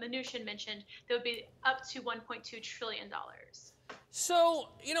 which was what Mnuchin mentioned, that would be up to $1.2 trillion. So,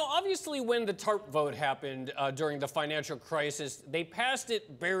 obviously when the TARP vote happened during the financial crisis, they passed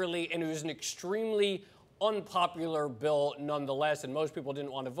it barely, and it was an extremely unpopular bill nonetheless, and most people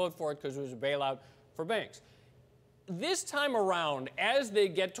didn't want to vote for it because it was a bailout for banks. This time around, as they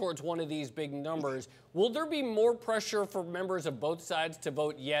get towards one of these big numbers, will there be more pressure for members of both sides to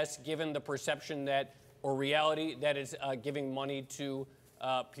vote yes, given the perception that, or reality that is giving money to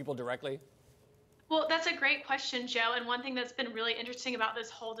people directly? Well, that's a great question, Joe. And one thing that's been really interesting about this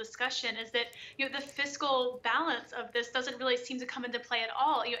whole discussion is that the fiscal balance of this doesn't really seem to come into play at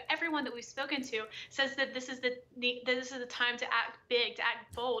all. Everyone that we've spoken to says that this is the time to act big, to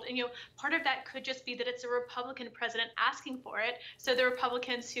act bold. And part of that could just be that it's a Republican president asking for it. So the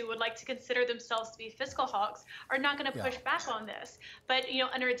Republicans who would like to consider themselves to be fiscal hawks are not going to push back on this. But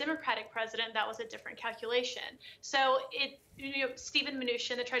under a Democratic president, that was a different calculation. So Steven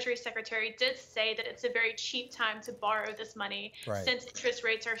Mnuchin, the Treasury Secretary, did say that it's a very cheap time to borrow this money since interest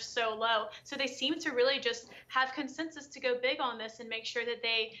rates are so low. So they seem to really just have consensus to go big on this and make sure that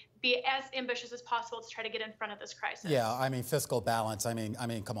they be as ambitious as possible to try to get in front of this crisis. Yeah, I mean, fiscal balance. I mean,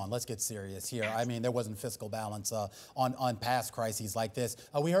 come on, let's get serious here. I mean, there wasn't fiscal balance on past crises like this.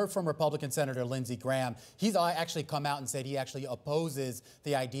 We heard from Republican Senator Lindsey Graham. He's actually come out and said he actually opposes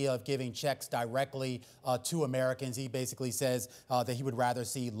the idea of giving checks directly to Americans. He basically says that he would rather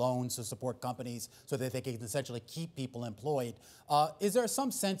see loans to support companies so that they can essentially keep people employed. Is there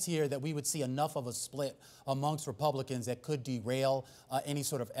some sense here that we would see enough of a split amongst Republicans that could derail any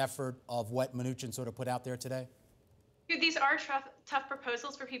sort of effort of what Mnuchin sort of put out there today? These are tough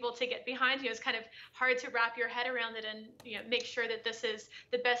proposals for people to get behind. It's kind of hard to wrap your head around it and make sure that this is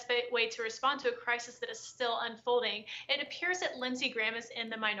the best way to respond to a crisis that is still unfolding. It appears that Lindsey Graham is in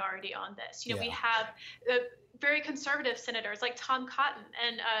the minority on this. We have very conservative senators like Tom Cotton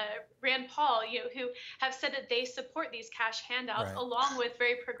and Rand Paul, who have said that they support these cash handouts, along with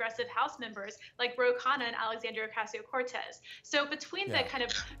very progressive House members like Ro Khanna and Alexandria Ocasio-Cortez. So between the kind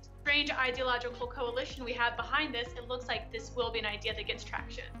of strange ideological coalition we have behind this, it looks like this will be an idea that gets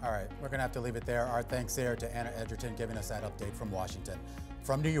traction. All right, we're going to have to leave it there. Our thanks there to Anna Edgerton giving us that update from Washington.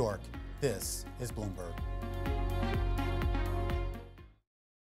 From New York, this is Bloomberg.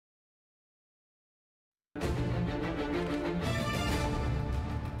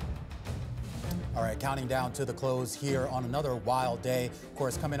 All right, counting down to the close here on another wild day. Of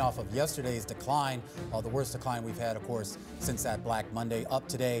course, coming off of yesterday's decline, the worst decline we've had, of course, since that Black Monday. Up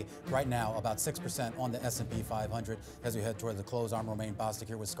today, right now, about 6% on the S&P 500. As we head towards the close, I'm Romaine Bostick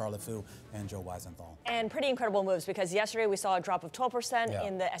here with Scarlet Fu and Joe Weisenthal. And pretty incredible moves, because yesterday we saw a drop of 12%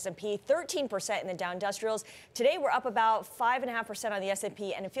 in the S&P, 13% in the Dow Industrials. Today we're up about 5.5% on the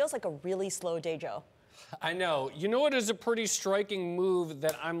S&P, and it feels like a really slow day, Joe. I know. You know what is a pretty striking move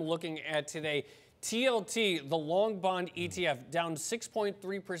that I'm looking at today? TLT, the long bond ETF, down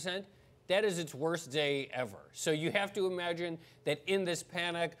 6.3%. That is its worst day ever. So you have to imagine that in this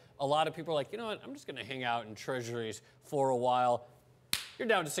panic, a lot of people are like, you know what, I'm just going to hang out in treasuries for a while. You're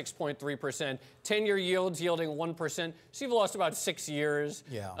down to 6.3%. 10-year yields yielding 1%. So you've lost about 6 years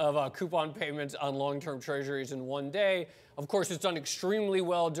of coupon payments on long-term treasuries in one day. Of course, it's done extremely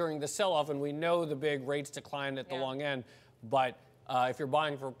well during the sell-off, and we know the big rates decline at the long end. But if you're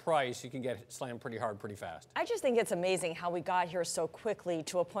buying for price, you can get slammed pretty hard pretty fast. I just think it's amazing how we got here so quickly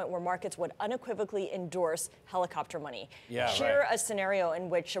to a point where markets would unequivocally endorse helicopter money. Share a scenario in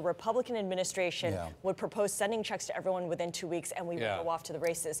which a Republican administration would propose sending checks to everyone within 2 weeks, and we would go off to the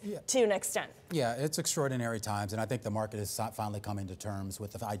races to an extent. Yeah, it's extraordinary times, and I think the market is finally coming to terms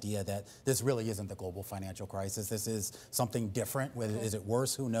with the idea that this really isn't the global financial crisis. This is something different. Is it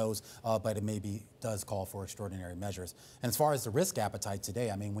worse? Who knows? But it maybe does call for extraordinary measures. And as far as the risk appetite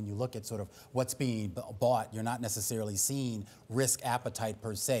today, I mean, when you look at sort of what's being bought, you're not necessarily seeing risk appetite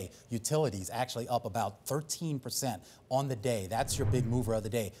per se. Utilities actually up about 13% on the day. That's your big mover of the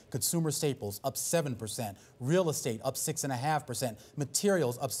day. Consumer staples up 7%. Real estate up 6.5%.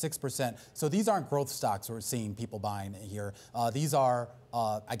 Materials up 6%. So these aren't growth stocks we're seeing people buying here. These are,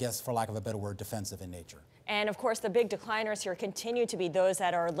 I guess, for lack of a better word, defensive in nature. And of course, the big decliners here continue to be those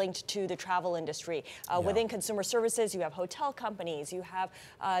that are linked to the travel industry. Within consumer services, you have hotel companies, you have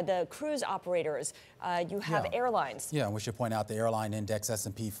the cruise operators, you have airlines. Yeah, and we should point out the airline index,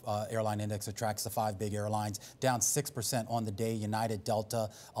 S&P airline index, that tracks the 5 big airlines, down 6% on the day. United, Delta,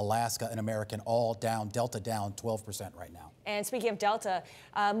 Alaska, and American all down. Delta down 12% right now. And speaking of Delta,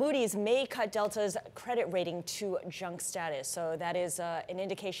 Moody's may cut Delta's credit rating to junk status. So that is an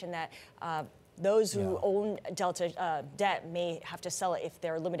indication that those who own Delta debt may have to sell it if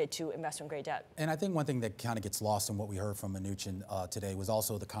they're limited to investment-grade debt. And I think one thing that kind of gets lost in what we heard from Mnuchin today was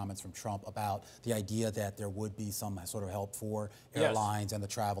also the comments from Trump about the idea that there would be some sort of help for airlines and the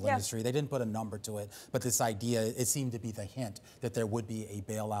travel industry. They didn't put a number to it, but this idea, it seemed to be the hint that there would be a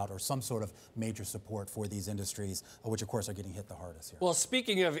bailout or some sort of major support for these industries, which, of course, are getting hit the hardest here. Well,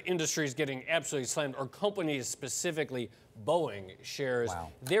 speaking of industries getting absolutely slammed, or companies specifically, Boeing shares,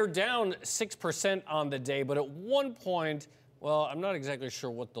 they're down 6% on the day, but at one point, well, I'm not exactly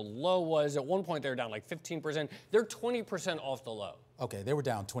sure what the low was. At one point, they were down like 15%. They're 20% off the low. Okay, they were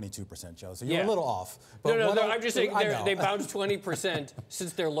down 22%, Joe, so you're a little off. But no, I'm just saying they bounced 20%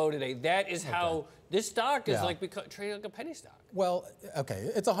 since their low today. That is how this stock is like trading like a penny stock. Well, okay,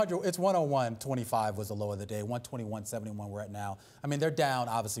 it's 101.25 was the low of the day. 121.71 we're at now. I mean, they're down,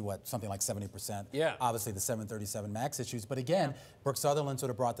 obviously, something like 70%. Yeah. Obviously, the 737 MAX issues. But again, Brooke Sutherland sort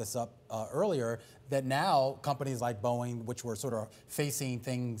of brought this up earlier, that now companies like Boeing, which were sort of facing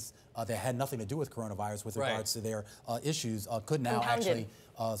things that had nothing to do with coronavirus with regards to their issues, could now actually,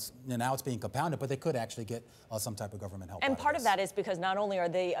 now it's being compounded, but they could actually get some type of government help. And part of that is because not only are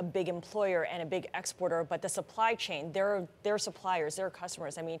they a big employer and a big exporter, but the supply chain, their suppliers, their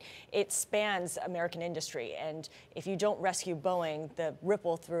customers, I mean, it spans American industry. And if you don't rescue Boeing, the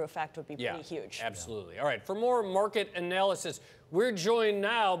ripple through effect would be pretty huge. Absolutely. All right, for more market analysis, we're joined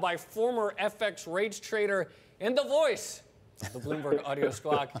now by former FX rates trader and the voice the Bloomberg Audio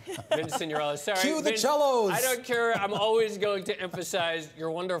Squawk, Vince Signorella. Sorry, Cue the cellos. I don't care. I'm always going to emphasize your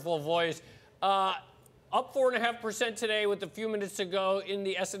wonderful voice. Up 4.5% today with a few minutes to go in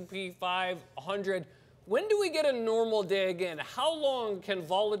the S&P 500. When do we get a normal day again? How long can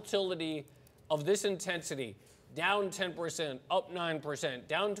volatility of this intensity, down 10%, up 9%,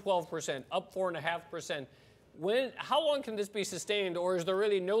 down 12%, up 4.5%, how long can this be sustained, or is there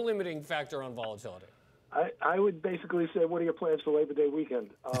really no limiting factor on volatility? I would basically say, what are your plans for Labor Day weekend?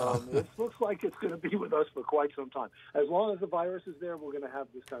 It looks like it's going to be with us for quite some time. As long as the virus is there, we're going to have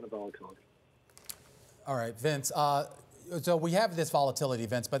this kind of volatility. All right, Vince. So we have this volatility,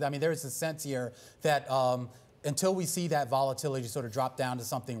 Vince, but I mean, there's a sense here that until we see that volatility sort of drop down to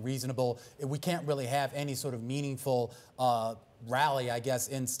something reasonable, we can't really have any sort of meaningful rally, I guess,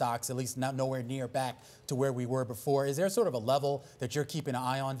 in stocks, at least not nowhere near back to where we were before. Is there sort of a level that you're keeping an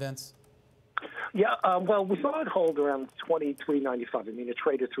eye on, Vince? Yeah, well, we saw it hold around 23.95. I mean, it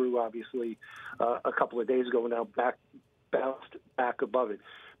traded through, obviously, a couple of days ago, now bounced back above it.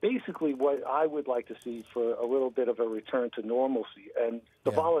 Basically, what I would like to see for a little bit of a return to normalcy, and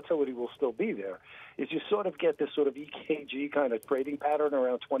the volatility will still be there, is you sort of get this sort of EKG kind of trading pattern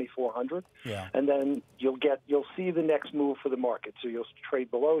around 2,400, and then you'll see the next move for the market. So you'll trade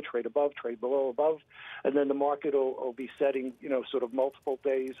below, trade above, trade below, above, and then the market will be setting, sort of multiple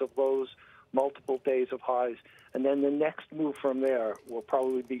days of lows, multiple days of highs, and then the next move from there will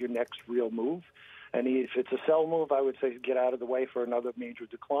probably be your next real move. And if it's a sell move, I would say get out of the way for another major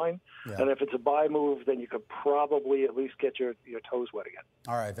decline. And if it's a buy move, then you could probably at least get your toes wet again.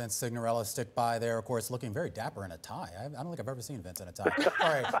 All right, Vince Signorella, stick by there, of course, looking very dapper in a tie. I don't think I've ever seen Vince in a tie. All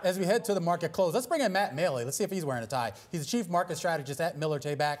right, as we head to the market close, let's bring in Matt Maley. Let's see if he's wearing a tie. He's the chief market strategist at Miller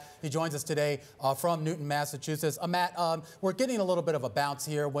Tabak. He joins us today from Newton, Massachusetts. Matt, we're getting a little bit of a bounce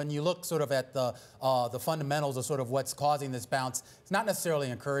here. When you look sort of at the fundamentals of sort of what's causing this bounce, it's not necessarily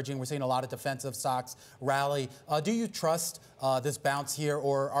encouraging. We're seeing a lot of defensive stocks rally. Do you trust this bounce here,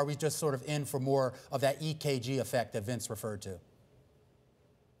 or are we just sort of in for more of that EKG effect that Vince referred to?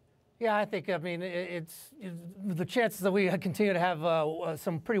 Yeah, I think, it's the chances that we continue to have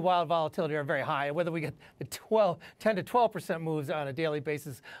some pretty wild volatility are very high. Whether we get 10 to 12% moves on a daily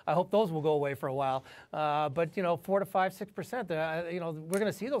basis, I hope those will go away for a while. But 4 to 5, 6%, we're going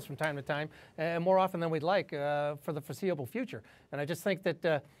to see those from time to time, and more often than we'd like for the foreseeable future. And I just think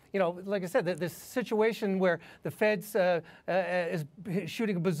that, like I said, this situation where the Fed's is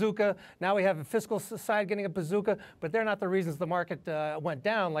shooting a bazooka, now we have a fiscal side getting a bazooka, but they're not the reasons the market went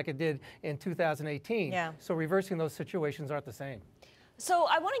down like it did in 2018. So reversing those situations aren't the same. So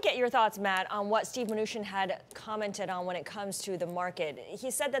I want to get your thoughts, Matt, on what Steve Mnuchin had commented on when it comes to the market. He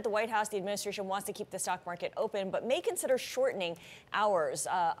said that the White House, the administration, wants to keep the stock market open, but may consider shortening hours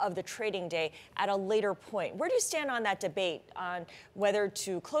of the trading day at a later point. Where do you stand on that debate on whether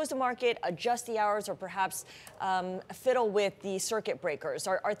to close the market, adjust the hours, or perhaps fiddle with the circuit breakers?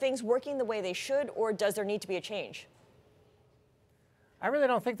 Are things working the way they should, or does there need to be a change? I really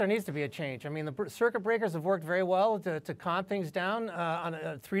don't think there needs to be a change. I mean, the circuit breakers have worked very well to calm things down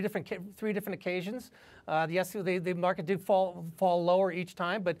on three different occasions. The market did fall lower each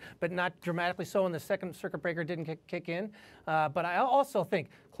time, but not dramatically so, and the second circuit breaker didn't kick in. But I also think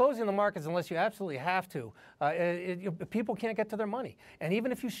closing the markets unless you absolutely have to, people can't get to their money. And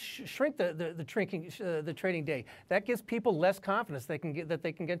even if you shrink the trading day, that gives people less confidence that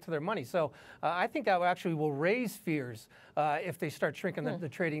they can get to their money. So I think that actually will raise fears if they start shrinking the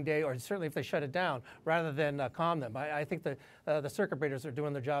trading day, or certainly if they shut it down, rather than calm them. I think the circuit breakers are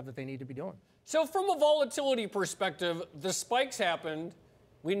doing the job that they need to be doing. So from a volatility perspective, the spikes happened.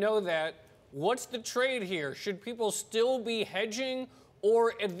 We know that. What's the trade here? Should people still be hedging?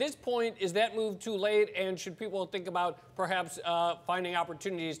 Or at this point, is that move too late? And should people think about perhaps finding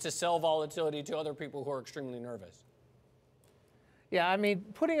opportunities to sell volatility to other people who are extremely nervous? Yeah, I mean,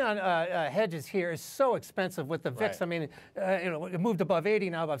 putting on hedges here is so expensive with the VIX. Right. I mean, it moved above 80,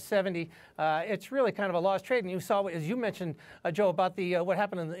 now above 70. It's really kind of a lost trade. And you saw, as you mentioned, Joe, about the what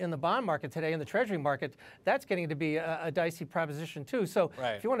happened in the bond market today, in the Treasury market. That's getting to be a dicey proposition too. So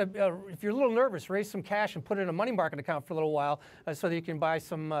if you want to, if you're a little nervous, raise some cash and put it in a money market account for a little while, so that you can buy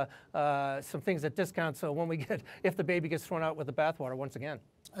some things at discount. So when if the baby gets thrown out with the bathwater once again.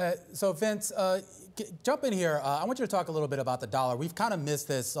 So Vince, jump in here. I want you to talk a little bit about the dollar. We've kind of missed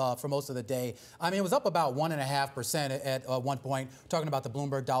this for most of the day. I mean, it was up about 1.5% at one point, talking about the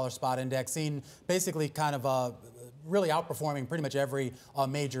Bloomberg Dollar Spot Index, seen basically kind of really outperforming pretty much every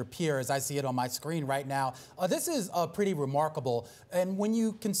major peer as I see it on my screen right now. This is pretty remarkable. And when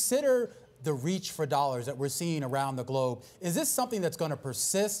you consider the reach for dollars that we're seeing around the globe, is this something that's going to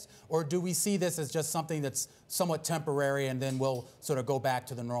persist, or do we see this as just something that's somewhat temporary and then we'll sort of go back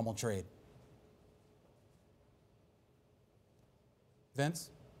to the normal trade? Vince?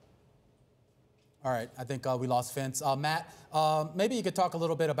 All right, I think we lost Vince. Matt, maybe you could talk a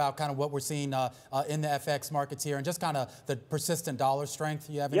little bit about kind of what we're seeing in the FX markets here and just kind of the persistent dollar strength.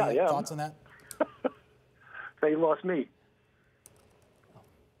 You have any thoughts on that? They lost me.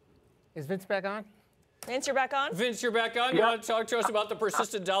 Is Vince back on? Vince, you're back on? Vince, you're back on? You want to talk to us about the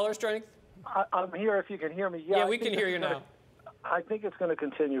persistent dollar strength? I'm here if you can hear me. Yeah, we can hear you now. I think it's going to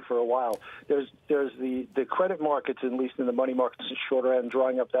continue for a while. There's the credit markets, at least in the money markets, the shorter end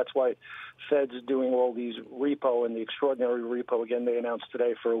drying up. That's why Fed's doing all these repo and the extraordinary repo, again, they announced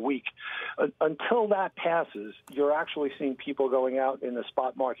today for a week. Until that passes, you're actually seeing people going out in the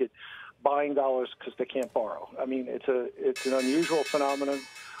spot market buying dollars because they can't borrow. I mean, it's an unusual phenomenon,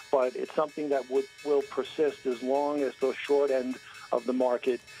 but it's something that will persist as long as the short end of the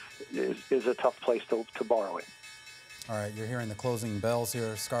market is a tough place to borrow in. All right, you're hearing the closing bells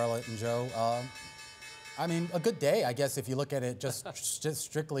here, Scarlet and Joe. I mean, a good day, I guess, if you look at it just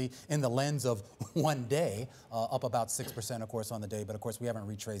strictly in the lens of one day, up about 6%, of course, on the day. But, of course, we haven't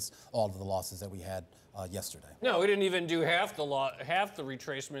retraced all of the losses that we had yesterday. No, we didn't even do half the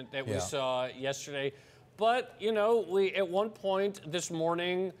retracement that we saw yesterday. But, you know, at one point this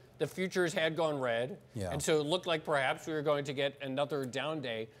morning, the futures had gone red. Yeah. And so it looked like perhaps we were going to get another down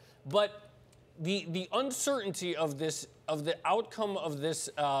day. But the uncertainty of the outcome of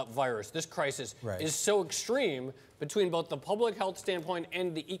this virus, this crisis, is so extreme between both the public health standpoint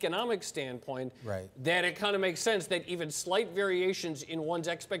and the economic standpoint that it kind of makes sense that even slight variations in one's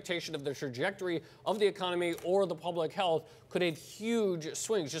expectation of the trajectory of the economy or the public health could have huge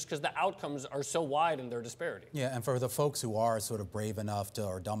swings just because the outcomes are so wide in their disparity. Yeah, and for the folks who are sort of brave enough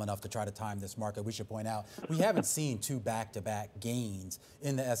or dumb enough to try to time this market, we should point out we haven't seen two back-to-back gains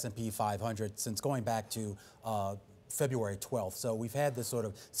in the S&P 500 since going back to February 12th. So we've had this sort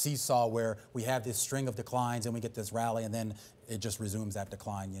of seesaw where we have this string of declines and we get this rally and then it just resumes that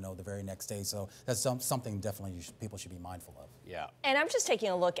decline, you know, the very next day. So that's something definitely people should be mindful of. Yeah. And I'm just taking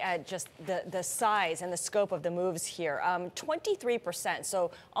a look at just the size and the scope of the moves here. 23%,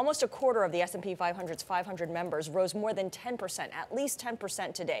 so almost a quarter of the S&P 500's 500 members rose more than 10%, at least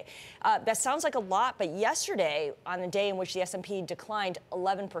 10% today. That sounds like a lot, but yesterday, on the day in which the S&P declined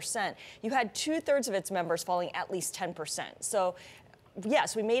 11%, you had 2/3 of its members falling at least 10%. So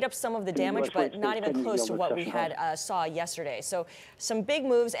yes, we made up some of the damage, but not even close to what we had saw yesterday. So some big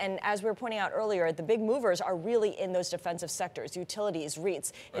moves, and as we were pointing out earlier, the big movers are really in those defensive sectors, utilities,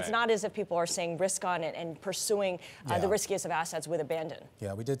 REITs. It's not as if people are saying risk on it and pursuing the riskiest of assets with abandon.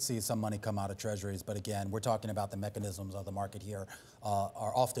 Yeah, we did see some money come out of treasuries, but again, we're talking about the mechanisms of the market here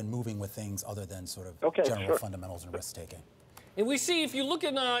are often moving with things other than sort of general fundamentals and risk taking. And we see, if you look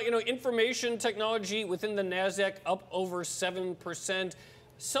at information technology within the NASDAQ, up over 7%.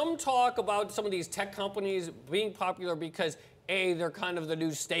 Some talk about some of these tech companies being popular because, A, they're kind of the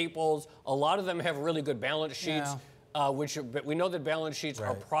new staples. A lot of them have really good balance sheets. Which we know that balance sheets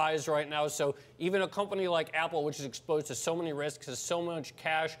are prized right now. So even a company like Apple, which is exposed to so many risks, has so much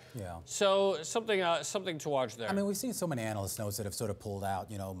cash. So something to watch there. I mean, we've seen so many analyst notes that have sort of pulled out,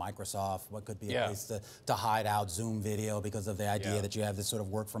 you know, Microsoft, what could be a place to hide out Zoom video because of the idea that you have this sort of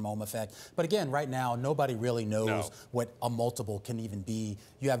work from home effect. But again, right now, nobody really knows what a multiple can even be.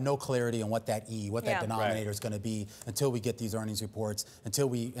 You have no clarity on what that that denominator is going to be until we get these earnings reports,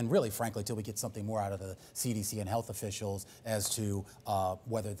 and really, frankly, until we get something more out of the CDC and health officials as to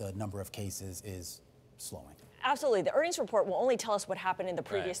whether the number of cases is slowing. Absolutely. The earnings report will only tell us what happened in the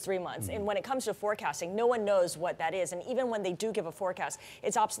previous 3 months. And when it comes to forecasting, no one knows what that is. And even when they do give a forecast,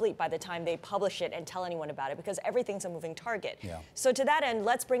 it's obsolete by the time they publish it and tell anyone about it because everything's a moving target. So to that end,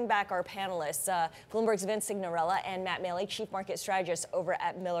 let's bring back our panelists, Bloomberg's Vince Signorella and Matt Maley, Chief Market Strategist over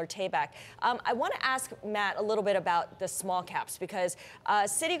at Miller Tabak. I want to ask Matt a little bit about the small caps because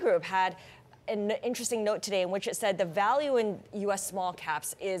Citigroup had an interesting note today in which it said the value in U.S. small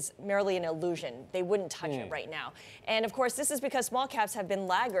caps is merely an illusion. They wouldn't touch it right now. And of course, this is because small caps have been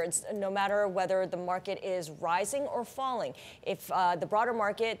laggards no matter whether the market is rising or falling. If the broader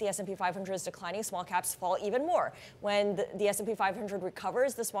market, the S&P 500 is declining, small caps fall even more. When the S&P 500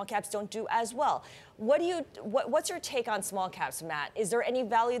 recovers, the small caps don't do as well. What's your take on small caps, Matt? Is there any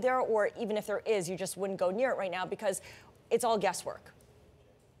value there, or even if there is, you just wouldn't go near it right now because it's all guesswork?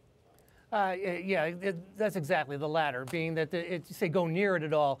 Yeah, that's exactly the latter, being that say go near it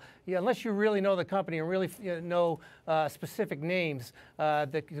at all. Yeah, unless you really know the company and really know specific names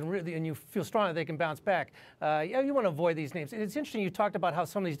that can really, and you feel strong that they can bounce back. Yeah, you want to avoid these names. And it's interesting you talked about how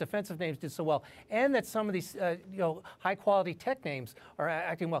some of these defensive names did so well, and that some of these high quality tech names are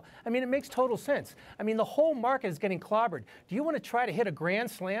acting well. I mean, it makes total sense. I mean, the whole market is getting clobbered. Do you want to try to hit a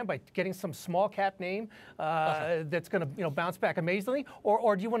grand slam by getting some small cap name that's going to bounce back amazingly,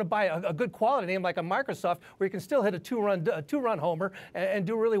 or do you want to buy a good quality name like a Microsoft where you can still hit a two-run homer and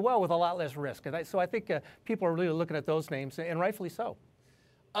do really well with a lot less risk? So I think people are really looking at those names, and rightfully so.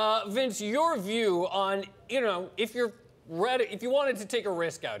 Vince, your view on, if you're ready, if you wanted to take a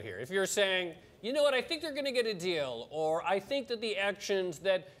risk out here, if you're saying, you know what, I think they're going to get a deal, or I think that the actions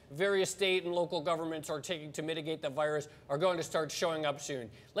that various state and local governments are taking to mitigate the virus are going to start showing up soon.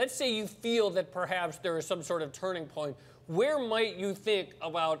 Let's say you feel that perhaps there is some sort of turning point. Where might you think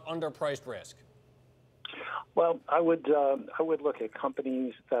about underpriced risk? Well, I would look at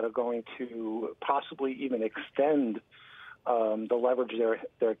companies that are going to possibly even extend the leverage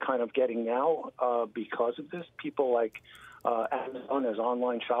they're kind of getting now because of this. People like Amazon, as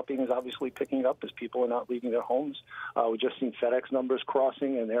online shopping is obviously picking up as people are not leaving their homes. We've just seen FedEx numbers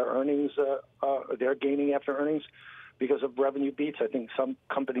crossing, and their earnings they're gaining after earnings because of revenue beats. I think some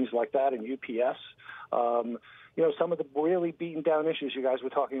companies like that, and UPS. Some of the really beaten down issues you guys were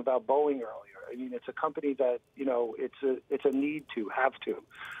talking about Boeing earlier. I mean, it's a company that, it's a need to have to.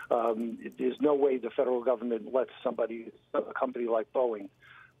 There's no way the federal government lets a company like Boeing,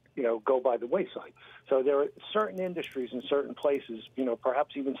 go by the wayside. So there are certain industries in certain places,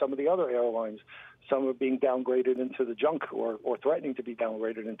 perhaps even some of the other airlines, some are being downgraded into the junk or threatening to be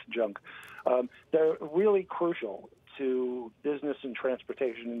downgraded into junk. They're really crucial to business and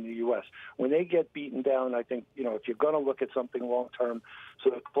transportation in the U.S. When they get beaten down, I think, if you're going to look at something long-term, so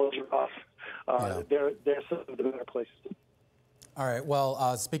that close your off, they're some of the better places. All right.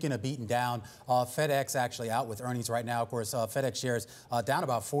 Well, speaking of beaten down, FedEx actually out with earnings right now. Of course, FedEx shares down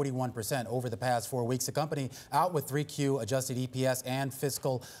about 41% over the past 4 weeks. The company out with 3Q adjusted EPS and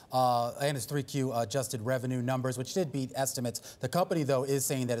fiscal and its 3Q adjusted revenue numbers, which did beat estimates. The company, though, is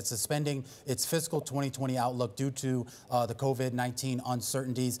saying that it's suspending its fiscal 2020 outlook due to the COVID-19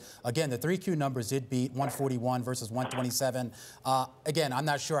 uncertainties. Again, the 3Q numbers did beat 141 versus 127. Again, I'm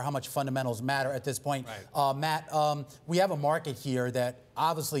not sure how much fundamentals matter at this point. Right. Matt, we have a market here that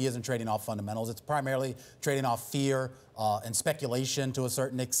obviously isn't trading off fundamentals. It's primarily trading off fear and speculation to a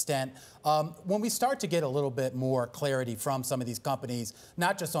certain extent. When we start to get a little bit more clarity from some of these companies,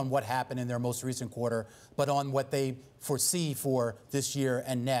 not just on what happened in their most recent quarter, but on what they foresee for this year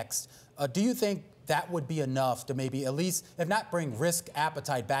and next, do you think that would be enough to maybe at least, if not bring risk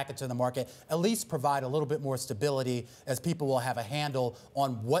appetite back into the market, at least provide a little bit more stability as people will have a handle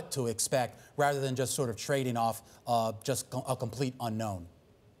on what to expect rather than just sort of trading off just a complete unknown?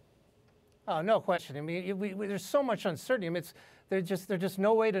 Oh, no question. I mean, there's so much uncertainty. I mean, there's just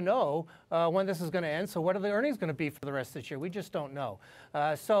no way to know when this is going to end. So what are the earnings going to be for the rest of this year? We just don't know.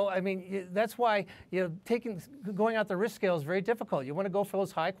 So, I mean, that's why going out the risk scale is very difficult. You want to go for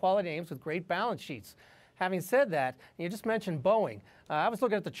those high-quality names with great balance sheets. Having said that, you just mentioned Boeing. I was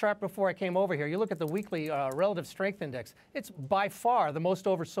looking at the chart before I came over here. You look at the weekly relative strength index. It's by far the most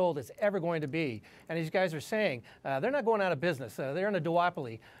oversold it's ever going to be. And these guys are saying they're not going out of business. They're in a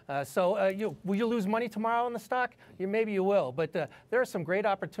duopoly. Will you lose money tomorrow in the stock? Maybe you will. But there are some great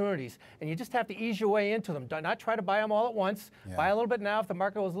opportunities. And you just have to ease your way into them. Do not try to buy them all at once. Yeah. Buy a little bit now. If the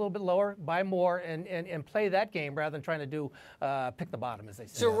market goes a little bit lower, buy more and play that game rather than trying to do pick the bottom, as they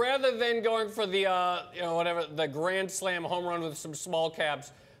say. So rather than going for the, the grand slam home run with some small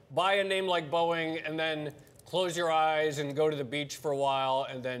caps, buy a name like Boeing and then close your eyes and go to the beach for a while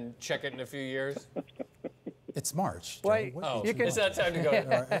and then check it in a few years? It's March. Well, it's that time to go.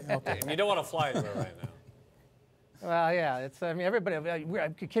 Okay. You don't want to fly anywhere right now. Well, yeah, I mean, everybody. Are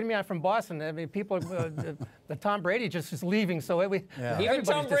you kidding me? I'm from Boston. I mean, people. The Tom Brady just is leaving, so even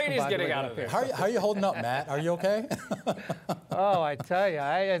Tom Brady's getting out of there. How are you holding up, Matt? Are you okay? Oh, I tell you,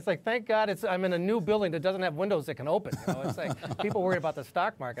 it's like thank God I'm in a new building that doesn't have windows that can open. It's like people worry about the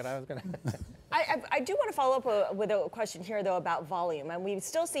stock market. I do want to follow up with a question here, though, about volume. And we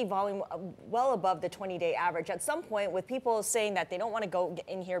still see volume well above the 20-day average. At some point, with people saying that they don't want to go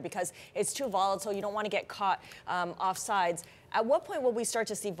in here because it's too volatile, you don't want to get caught off sides. At what point will we start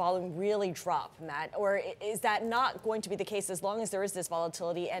to see volume really drop, Matt? Or is that not going to be the case as long as there is this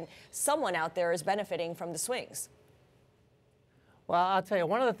volatility and someone out there is benefiting from the swings? Well, I'll tell you,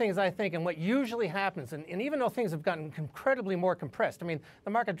 one of the things I think, and what usually happens, and even though things have gotten incredibly more compressed, I mean, the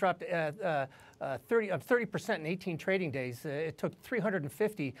market dropped 30% in 18 trading days. It took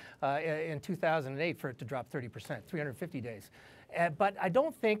 350 in 2008 for it to drop 30%, 350 days. But I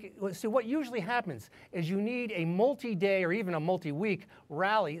don't think, see, what usually happens is you need a multi-day or even a multi-week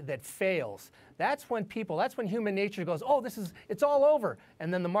rally that fails. That's when human nature goes, oh, it's all over.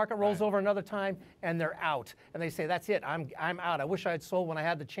 And then the market rolls over another time and they're out. And they say, that's it, I'm out. I wish I had sold when I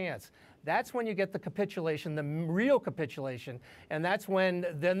had the chance. That's when you get the capitulation, the real capitulation, and that's when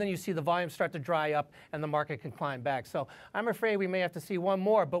then you see the volume start to dry up and the market can climb back. So I'm afraid we may have to see one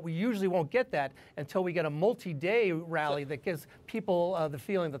more, but we usually won't get that until we get a multi-day rally that gives people the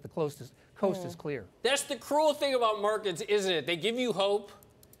feeling that the coast is clear. That's the cruel thing about markets, isn't it? They give you hope,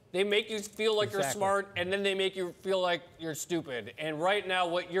 they make you feel like you're smart, and then they make you feel like you're stupid. And right now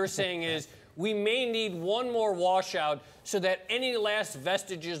what you're saying is, we may need one more washout so that any last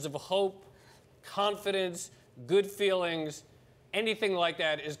vestiges of hope, confidence, good feelings, anything like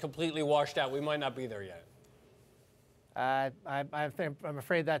that is completely washed out. We might not be there yet. I'm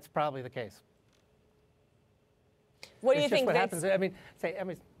afraid that's probably the case. What do you think, what Vince? happens?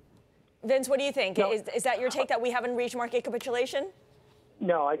 Vince, what do you think? No. Is that your take, that we haven't reached market capitulation?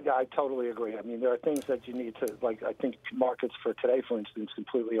 No, I totally agree. I mean, there are things that you need to, like, I think markets for today, for instance,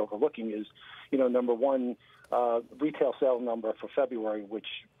 completely overlooking is, number one, retail sales number for February, which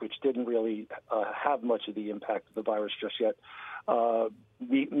didn't really have much of the impact of the virus just yet,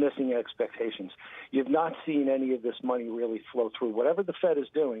 missing expectations. You've not seen any of this money really flow through. Whatever the Fed is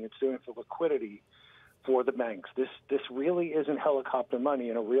doing, it's doing for liquidity for the banks. This really isn't helicopter money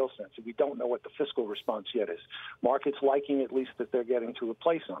in a real sense. We don't know what the fiscal response yet is. Markets liking at least that they're getting to a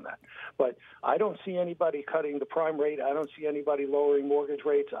place on that. But I don't see anybody cutting the prime rate. I don't see anybody lowering mortgage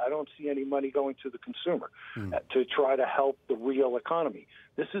rates. I don't see any money going to the consumer to try to help the real economy.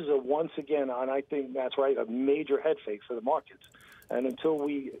 This is once again, and I think that's right, a major head fake for the markets. And until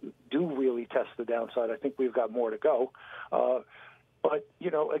we do really test the downside, I think we've got more to go. But,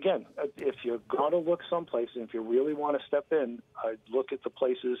 again, if you're going to look someplace, and if you really want to step in, I'd look at the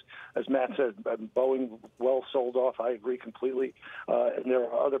places, as Matt said, Boeing well sold off. I agree completely. And there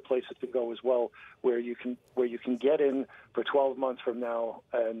are other places to go as well where you can get in for 12 months from now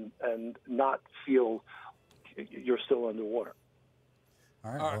and not feel you're still underwater.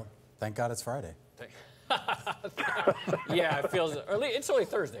 All right. Well, thank God it's Friday. Yeah, it feels early. It's only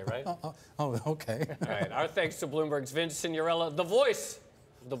Thursday, right? Oh, okay. All right. Our thanks to Bloomberg's Vince Signorella, the voice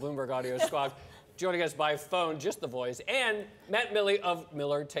of the Bloomberg Audio Squad, joining us by phone, just the voice, and Matt Maley of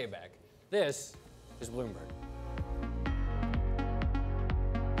Miller Tabak. This is Bloomberg.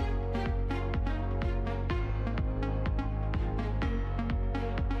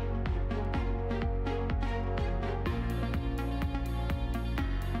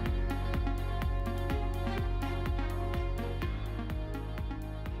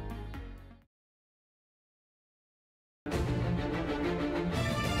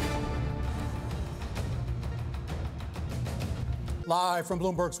 Live from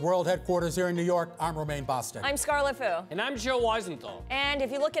Bloomberg's world headquarters here in New York, I'm Romaine Bostick. I'm Scarlet Fu. And I'm Joe Weisenthal. And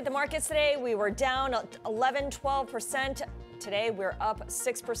if you look at the markets today, we were down 11, 12%. Today, we're up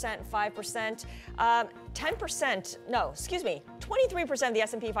 6%, 5%, 10%, no, excuse me, 23% of the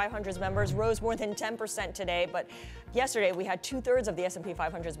S&P 500's members rose more than 10% today, but yesterday we had 2/3 of the S&P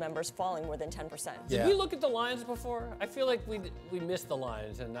 500's members falling more than 10%. Did we look at the lines before? I feel like we missed the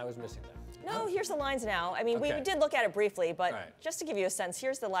lines, and I was missing them. No, here's the lines now. I mean, we did look at it briefly, but just to give you a sense,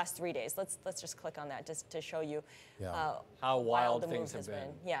 here's the last 3 days. Let's just click on that just to show you how wild the things move has have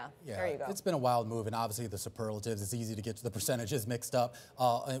been. Yeah, there you go. It's been a wild move, and obviously the superlatives, it's easy to get to the percentages mixed up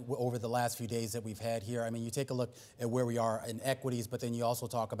over the last few days that we've had here. I mean, you take a look at where we are in equities, but then you also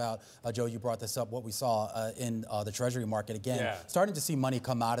talk about, Joe, you brought this up, what we saw in the Treasury market again. Starting to see money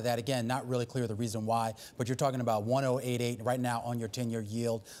come out of that. Again, not really clear the reason why, but you're talking about 1.088 right now on your 10-year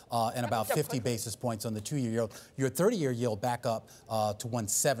yield and about 50 basis points on the 2-year yield. Your 30-year yield back up to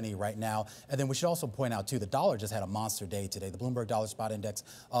 170 right now. And then we should also point out, too, the dollar just had a monster day today. The Bloomberg Dollar Spot Index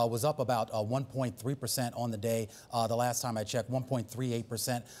was up about 1.3% on the day. The last time I checked,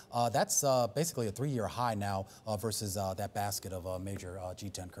 1.38%. That's basically a 3-year high now versus that basket of major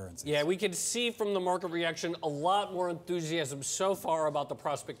G10 currencies. Yeah, we can see from the market reaction a lot more enthusiasm so far about the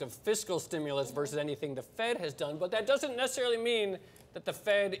prospect of fiscal stimulus versus anything the Fed has done, but that doesn't necessarily mean that the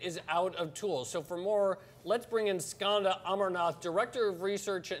Fed is out of tools. So for more, let's bring in Skanda Amarnath, Director of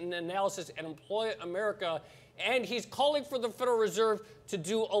Research and Analysis at Employ America, and he's calling for the Federal Reserve to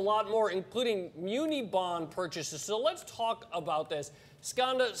do a lot more, including muni bond purchases. So let's talk about this.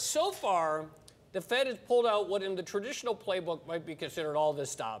 Skanda, so far, the Fed has pulled out what in the traditional playbook might be considered all this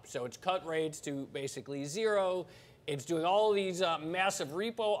stop. So it's cut rates to basically zero. It's doing all these massive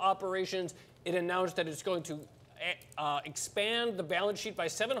repo operations. It announced that it's going to expand the balance sheet by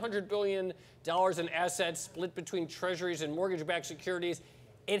 $700 billion in assets split between treasuries and mortgage-backed securities.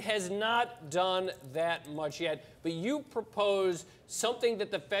 It has not done that much yet, but you propose something that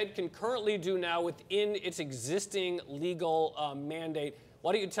the Fed can currently do now within its existing legal mandate.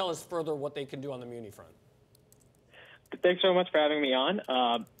 Why don't you tell us further what they can do on the muni front? Thanks so much for having me on.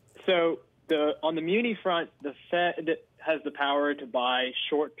 On the muni front, the Fed has the power to buy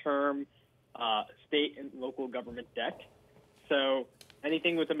short-term state and local government debt. So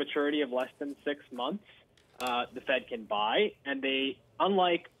anything with a maturity of less than 6 months, the Fed can buy. And they,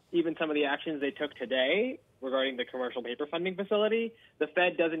 unlike even some of the actions they took today regarding the commercial paper funding facility, the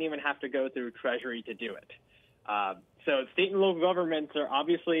Fed doesn't even have to go through Treasury to do it. So state and local governments are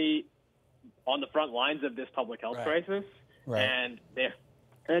obviously on the front lines of this public health crisis. And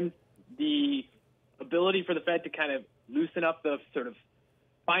the ability for the Fed to kind of loosen up the sort of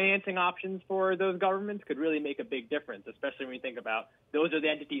financing options for those governments could really make a big difference, especially when you think about those are the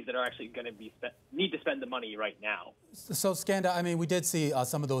entities that are actually going to need to spend the money right now. So, Skanda, I mean, we did see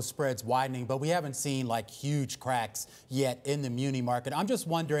some of those spreads widening, but we haven't seen like huge cracks yet in the muni market. I'm just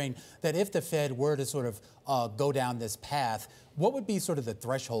wondering that if the Fed were to sort of go down this path, what would be sort of the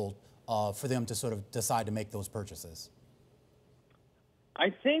threshold for them to sort of decide to make those purchases? I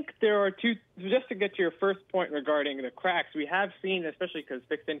think there are two, just to get to your first point regarding the cracks, we have seen, especially because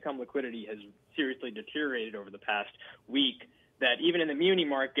fixed income liquidity has seriously deteriorated over the past week, that even in the muni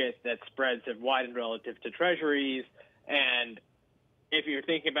market, that spreads have widened relative to treasuries. And if you're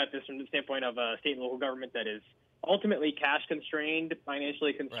thinking about this from the standpoint of a state and local government that is ultimately cash constrained,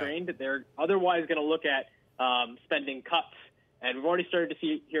 financially constrained, they're otherwise going to look at spending cuts. And we've already started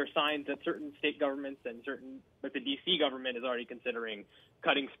to hear signs that certain state governments and like the D.C. government is already considering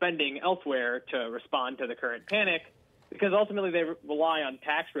cutting spending elsewhere to respond to the current panic, because ultimately they rely on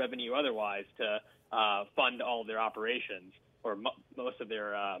tax revenue otherwise to fund all of their operations or most of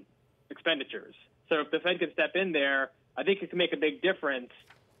their expenditures. So if the Fed can step in there, I think it can make a big difference.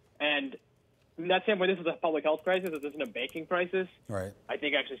 And from that standpoint, this is a public health crisis. This isn't a banking crisis. Right. I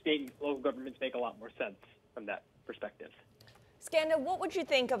think actually state and local governments make a lot more sense from that perspective. Skanda, what would you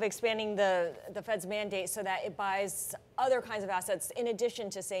think of expanding the Fed's mandate so that it buys other kinds of assets in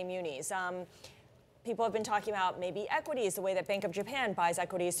addition to, say, munis? People have been talking about maybe equities, the way that Bank of Japan buys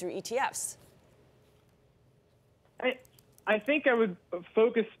equities through ETFs. I think I would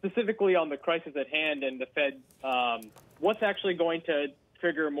focus specifically on the crisis at hand and the Fed, what's actually going to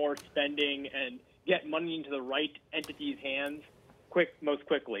trigger more spending and get money into the right entities' hands most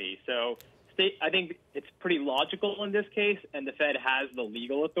quickly. So I think it's pretty logical in this case, and the Fed has the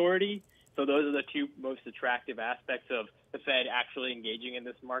legal authority. So those are the two most attractive aspects of the Fed actually engaging in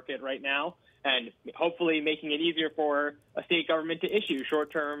this market right now, and hopefully making it easier for a state government to issue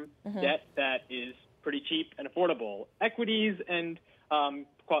short-term debt that is pretty cheap and affordable. Equities and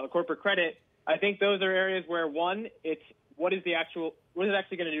corporate credit, I think those are areas where, one, it's what is it actually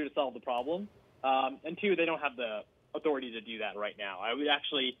going to do to solve the problem, and two, they don't have the authority to do that right now. I would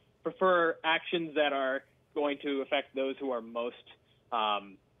actually prefer actions that are going to affect those who are most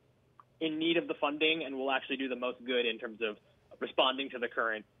in need of the funding and will actually do the most good in terms of responding to the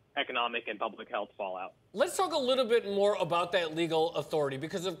current economic and public health fallout. Let's talk a little bit more about that legal authority,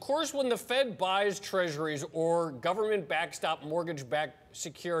 because of course when the Fed buys treasuries or government backstop mortgage-backed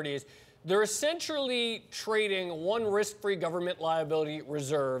securities, they're essentially trading one risk-free government liability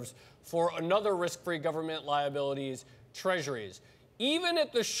reserves for another risk-free government liabilities treasuries. Even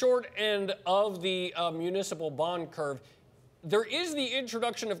at the short end of the municipal bond curve, there is the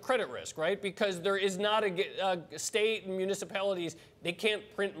introduction of credit risk, right? Because there is not a state and municipalities, they can't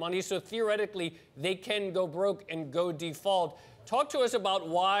print money, so theoretically they can go broke and go default. Talk to us about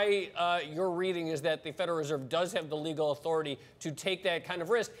why your reading is that the Federal Reserve does have the legal authority to take that kind of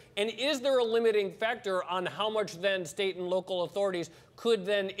risk. And is there a limiting factor on how much then state and local authorities could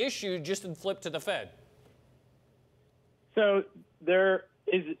then issue just and flip to the Fed? So there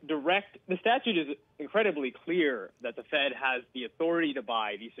is the statute is incredibly clear that the Fed has the authority to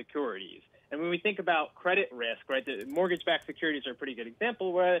buy these securities. And when we think about credit risk, right, the mortgage-backed securities are a pretty good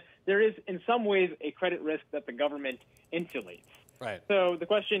example where there is in some ways a credit risk that the government insulates. Right. So the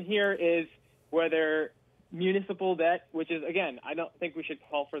question here is whether municipal debt, which is, again, I don't think we should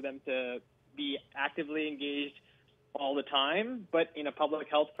call for them to be actively engaged all the time, but in a public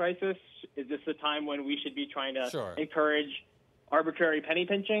health crisis, is this a time when we should be trying to encourage arbitrary penny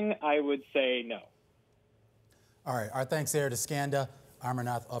pinching? I would say no. All right. Our thanks there to Skanda.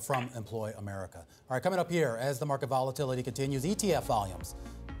 Amarnath from Employ America. All right, coming up here, as the market volatility continues, ETF volumes,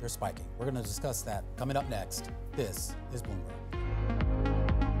 they're spiking. We're going to discuss that coming up next. This is Bloomberg.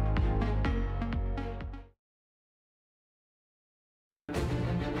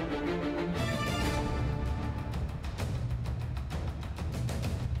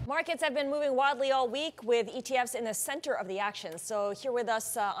 Markets have been moving wildly all week with ETFs in the center of the action. So here with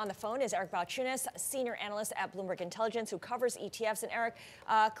us on the phone is Eric Balchunas, senior analyst at Bloomberg Intelligence, who covers ETFs. And Eric,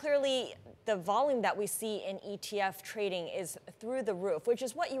 clearly the volume that we see in ETF trading is through the roof, which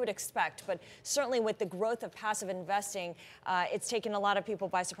is what you would expect. But certainly with the growth of passive investing, it's taken a lot of people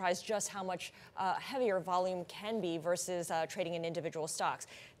by surprise just how much heavier volume can be versus trading in individual stocks.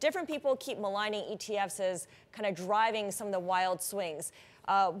 Different people keep maligning ETFs as kind of driving some of the wild swings.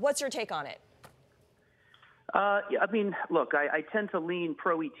 What's your take on it? Yeah, I mean, look, I tend to lean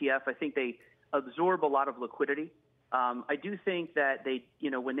pro-ETF. I think they absorb a lot of liquidity. I do think that they,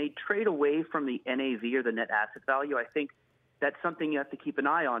 when they trade away from the NAV or the net asset value, I think that's something you have to keep an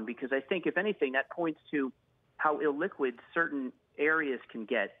eye on, because I think, if anything, that points to how illiquid certain areas can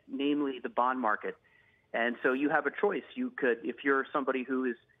get, namely the bond market. And so you have a choice. You could, if you're somebody who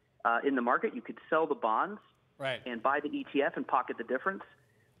is in the market, you could sell the bonds and buy the ETF and pocket the difference.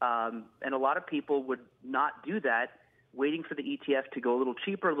 And a lot of people would not do that, waiting for the ETF to go a little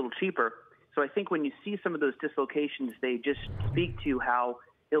cheaper. So I think when you see some of those dislocations, they just speak to how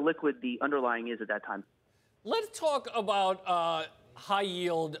illiquid the underlying is at that time. Let's talk about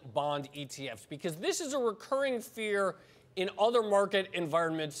high-yield bond ETFs, because this is a recurring fear in other market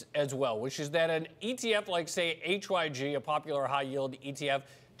environments as well, which is that an ETF like, say, HYG, a popular high-yield ETF,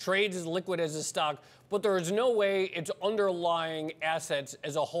 trades as liquid as a stock, but there is no way its underlying assets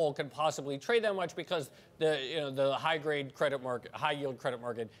as a whole can possibly trade that much, because the high-grade credit market, high-yield credit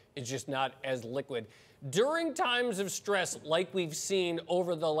market is just not as liquid. During times of stress, like we've seen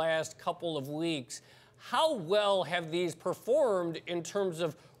over the last couple of weeks, how well have these performed in terms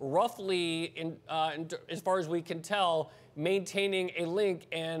of roughly, as far as we can tell, maintaining a link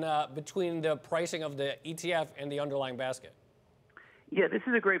between the pricing of the ETF and the underlying basket? Yeah, this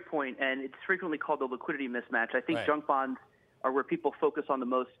is a great point, and it's frequently called the liquidity mismatch. I think junk bonds are where people focus on the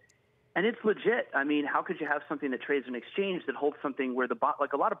most, and it's legit. I mean, how could you have something that trades an exchange that holds something where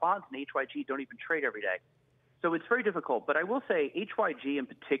like a lot of bonds in HYG don't even trade every day? So it's very difficult. But I will say HYG in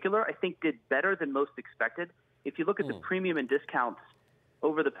particular, I think, did better than most expected. If you look at the premium and discounts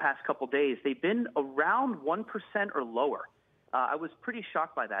over the past couple days, they've been around 1% or lower. I was pretty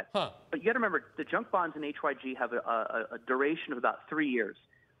shocked by that. But you got to remember, the junk bonds in HYG have a duration of about 3 years.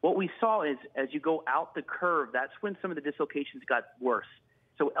 What we saw is, as you go out the curve, that's when some of the dislocations got worse.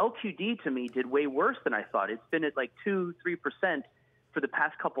 So LQD, to me, did way worse than I thought. It's been at like 2-3% for the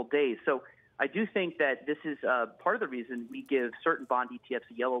past couple days. So I do think that this is part of the reason we give certain bond ETFs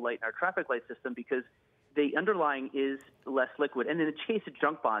a yellow light in our traffic light system, because the underlying is less liquid. And in the case of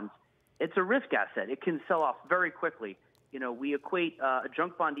junk bonds, it's a risk asset. It can sell off very quickly. We equate a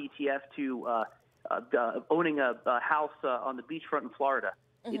junk bond ETF to owning a house on the beachfront in Florida.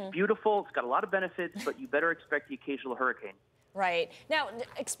 It's beautiful. It's got a lot of benefits, but you better expect the occasional hurricane. Right. Now,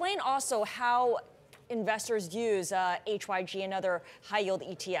 explain also how investors use HYG and other high-yield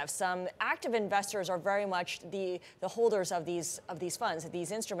ETFs. Active investors are very much the holders of these funds, of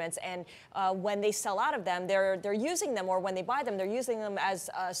these instruments, and when they sell out of them, they're using them, or when they buy them, they're using them as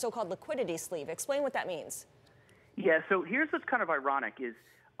a so-called liquidity sleeve. Explain what that means. Yeah, so here's what's kind of ironic is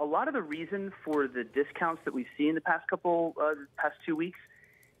a lot of the reason for the discounts that we've seen in the past 2 weeks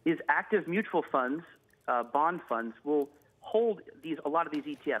is active mutual funds, bond funds, will hold a lot of these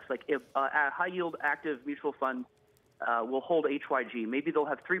ETFs. Like if a high-yield active mutual fund will hold HYG, maybe they'll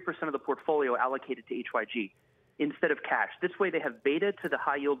have 3% of the portfolio allocated to HYG instead of cash. This way they have beta to the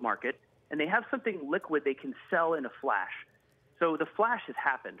high-yield market, and they have something liquid they can sell in a flash. So the flash has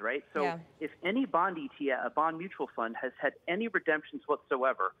happened, right? So if any bond ETF, a bond mutual fund, has had any redemptions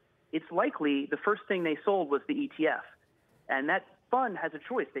whatsoever, it's likely the first thing they sold was the ETF. And that fund has a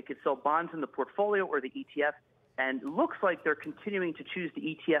choice. They could sell bonds in the portfolio or the ETF, and it looks like they're continuing to choose the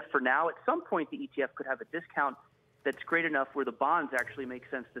ETF for now. At some point, the ETF could have a discount that's great enough where the bonds actually make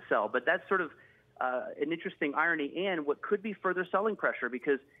sense to sell. But that's sort of an interesting irony and what could be further selling pressure,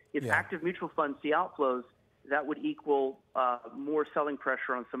 because if active mutual funds see outflows, that would equal more selling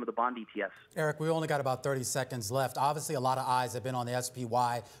pressure on some of the bond ETFs. Eric, we only got about 30 seconds left. Obviously, a lot of eyes have been on the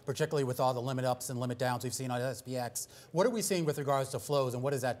SPY, particularly with all the limit ups and limit downs we've seen on SPX. What are we seeing with regards to flows, and what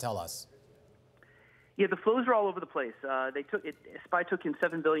does that tell us? Yeah, the flows are all over the place. SPY took in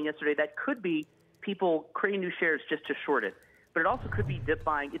 $7 billion yesterday. That could be people creating new shares just to short it, but it also could be dip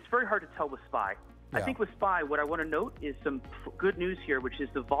buying. It's very hard to tell with SPY. I think with SPY, what I want to note is some good news here, which is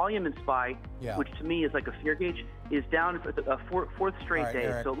the volume in SPY, which to me is like a fear gauge, is down for a fourth straight day.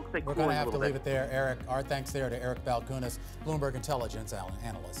 Eric, so it looks like we're going to have to leave it there. Eric, our thanks there to Eric Balkunas, Bloomberg Intelligence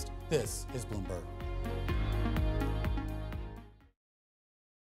Analyst. This is Bloomberg.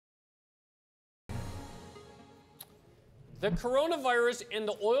 The coronavirus and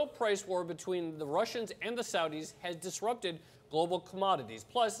the oil price war between the Russians and the Saudis has disrupted global commodities.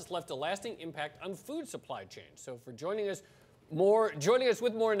 Plus, it's left a lasting impact on food supply chains. So joining us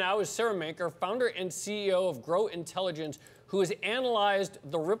with more now is Sara Menker, founder and CEO of Grow Intelligence, who has analyzed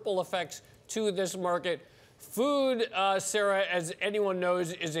the ripple effects to this market. Food, Sara, as anyone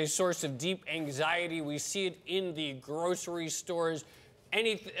knows, is a source of deep anxiety. We see it in the grocery stores.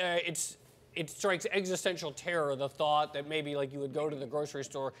 It strikes existential terror, the thought that maybe like you would go to the grocery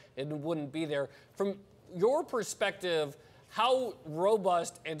store and it wouldn't be there. From your perspective, how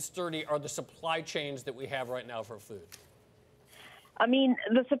robust and sturdy are the supply chains that we have right now for food? I mean,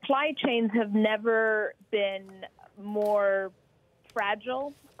 the supply chains have never been more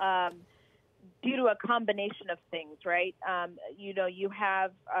fragile due to a combination of things, right? You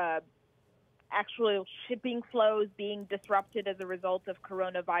have actual shipping flows being disrupted as a result of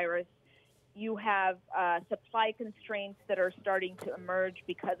coronavirus. You have supply constraints that are starting to emerge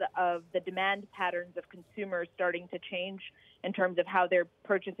because of the demand patterns of consumers starting to change in terms of how they're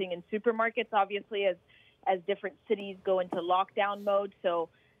purchasing in supermarkets, obviously, as different cities go into lockdown mode. So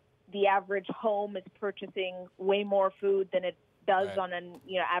the average home is purchasing way more food than it does on an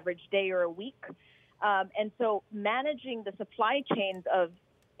average day or a week. And so managing the supply chains of,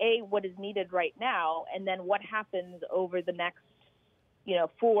 what is needed right now, and then what happens over the next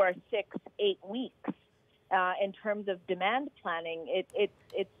 4, 6, 8 weeks in terms of demand planning,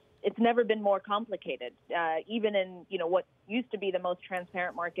 it's never been more complicated. Even in what used to be the most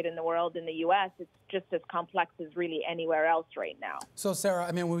transparent market in the world in the U.S., it's just as complex as really anywhere else right now. So, Sara,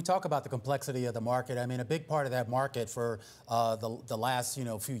 I mean, when we talk about the complexity of the market, I mean, a big part of that market for the last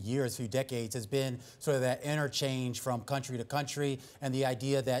few years, few decades, has been sort of that interchange from country to country, and the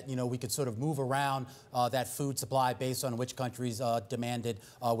idea that we could sort of move around that food supply based on which countries demanded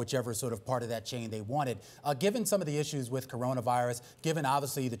whichever sort of part of that chain they wanted. Given some of the issues with coronavirus, given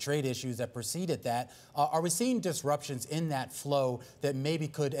obviously the trade issues that preceded that, are we seeing disruptions in that flow that maybe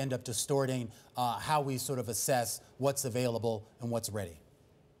could end up distorting how we sort of assess what's available and what's ready?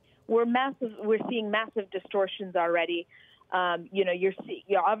 We're seeing massive distortions already.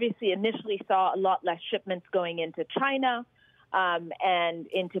 You obviously initially saw a lot less shipments going into China and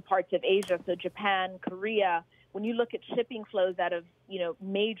into parts of Asia, so Japan, Korea. When you look at shipping flows out of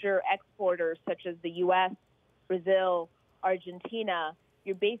major exporters such as the U.S., Brazil, Argentina,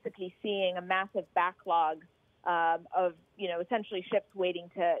 you're basically seeing a massive backlog of essentially ships waiting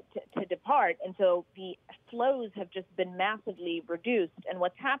to depart, and so the flows have just been massively reduced. And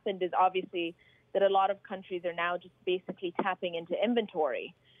what's happened is obviously that a lot of countries are now just basically tapping into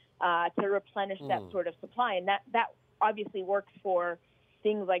inventory to replenish that sort of supply, and that obviously works for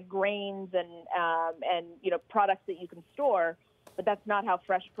things like grains and products that you can store, but that's not how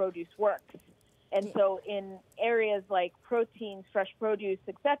fresh produce works. And so in areas like proteins, fresh produce,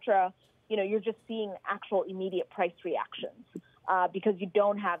 etc., you're just seeing actual immediate price reactions because you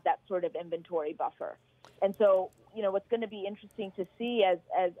don't have that sort of inventory buffer. And so, what's going to be interesting to see as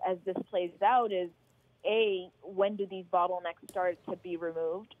this plays out is, A, when do these bottlenecks start to be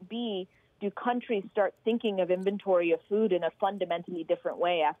removed? B, do countries start thinking of inventory of food in a fundamentally different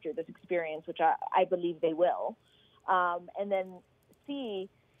way after this experience, which I believe they will? And then C,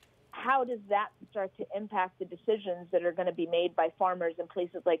 how does that start to impact the decisions that are going to be made by farmers in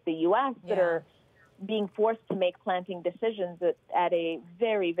places like the U.S. that are being forced to make planting decisions at a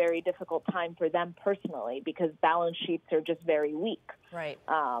very, very difficult time for them personally because balance sheets are just very weak. Right.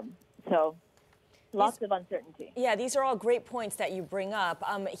 So lots of uncertainty. Yeah, these are all great points that you bring up.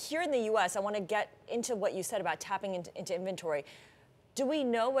 Here in the U.S., I want to get into what you said about tapping into inventory. Do we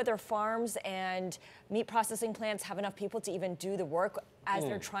know whether farms and meat processing plants have enough people to even do the work as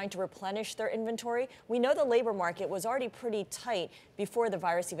they're trying to replenish their inventory? We know the labor market was already pretty tight before the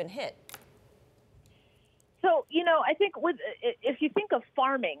virus even hit. So, I think if you think of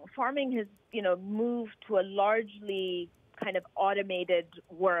farming has, moved to a largely kind of automated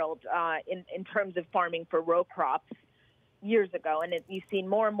world in terms of farming for row crops years ago. And you've seen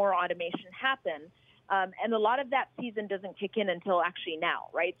more and more automation happen. And a lot of that season doesn't kick in until actually now,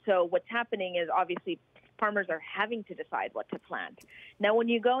 right? So what's happening is obviously farmers are having to decide what to plant. Now, when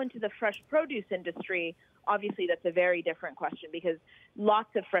you go into the fresh produce industry, obviously that's a very different question because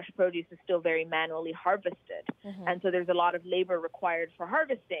lots of fresh produce is still very manually harvested. And so there's a lot of labor required for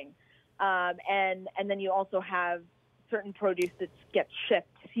harvesting. and then you also have certain produce that gets shipped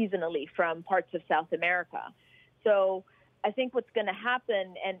seasonally from parts of South America. So I think what's going to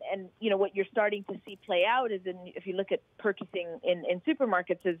happen, and what you're starting to see play out is, if you look at purchasing in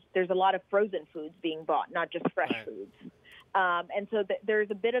supermarkets, is there's a lot of frozen foods being bought, not just fresh foods. And so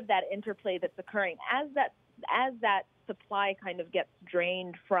there's a bit of that interplay that's occurring as that supply kind of gets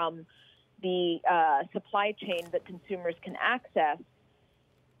drained from the supply chain that consumers can access.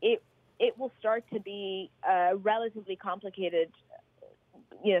 It will start to be a relatively complicated,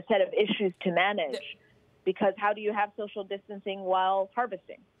 set of issues to manage, because how do you have social distancing while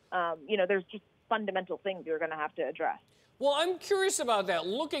harvesting? There's just fundamental things you're going to have to address. Well, I'm curious about that.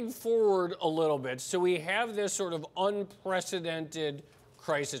 Looking forward a little bit, so we have this sort of unprecedented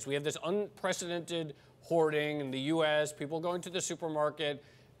crisis. We have this unprecedented hoarding in the U.S., people going to the supermarket.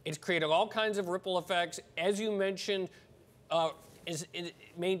 It's created all kinds of ripple effects. As you mentioned,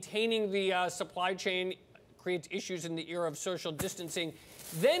 maintaining the supply chain creates issues in the era of social distancing.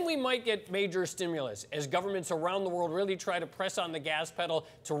 Then we might get major stimulus as governments around the world really try to press on the gas pedal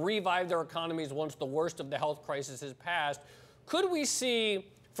to revive their economies once the worst of the health crisis has passed. Could we see,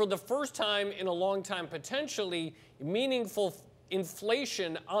 for the first time in a long time, potentially meaningful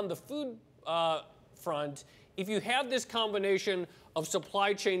inflation on the food front if you have this combination of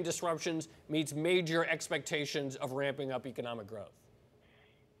supply chain disruptions meets major expectations of ramping up economic growth?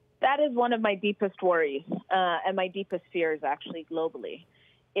 That is one of my deepest worries and my deepest fears, actually, globally,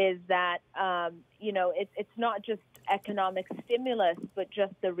 is that, it's not just economic stimulus, but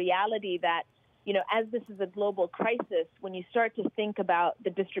just the reality that, as this is a global crisis, when you start to think about the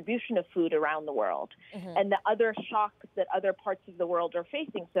distribution of food around the world and the other shocks that other parts of the world are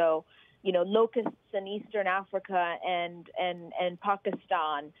facing. So, locusts in Eastern Africa and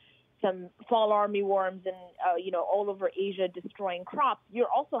Pakistan, some fall armyworms and, all over Asia destroying crops, you're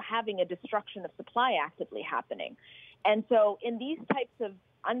also having a destruction of supply actively happening. And so in these types of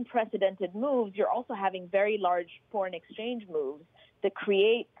unprecedented moves, you're also having very large foreign exchange moves that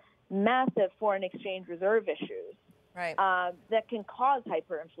create massive foreign exchange reserve issues that can cause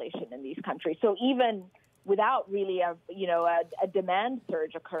hyperinflation in these countries. So even without really a demand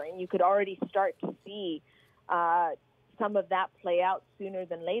surge occurring, you could already start to see some of that play out sooner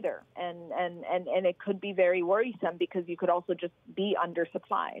than later. And it could be very worrisome because you could also just be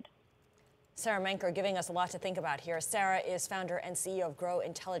undersupplied. Sara Menker giving us a lot to think about here. Sara is founder and CEO of Grow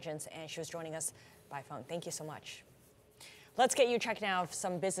Intelligence, and she was joining us by phone. Thank you so much. Let's get you checked now of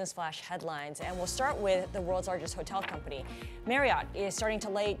some business flash headlines, and we'll start with the world's largest hotel company. Marriott is starting to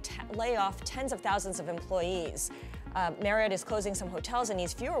lay off tens of thousands of employees. Marriott is closing some hotels and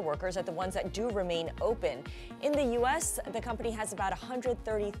needs fewer workers at the ones that do remain open. In the U.S., the company has about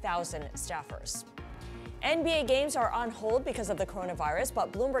 130,000 staffers. NBA games are on hold because of the coronavirus,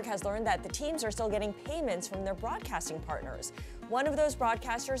 but Bloomberg has learned that the teams are still getting payments from their broadcasting partners. One of those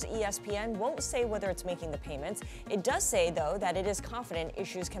broadcasters, ESPN, won't say whether it's making the payments. It does say, though, that it is confident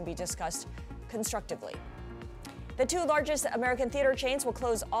issues can be discussed constructively. The two largest American theater chains will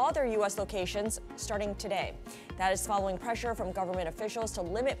close all their U.S. locations starting today. That is following pressure from government officials to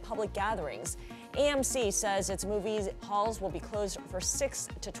limit public gatherings. AMC says its movie halls will be closed for 6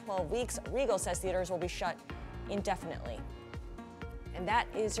 to 12 weeks. Regal says theaters will be shut indefinitely. And that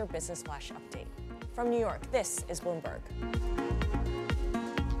is your Business Flash update. From New York, this is Bloomberg.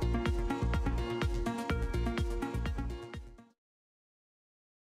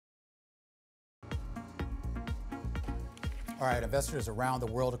 All right, investors around the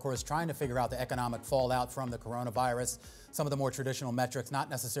world, of course, trying to figure out the economic fallout from the coronavirus. Some of the more traditional metrics not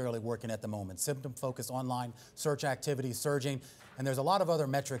necessarily working at the moment. Symptom-focused online search activity surging. And there's a lot of other